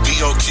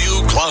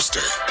 WBOQ Gloucester.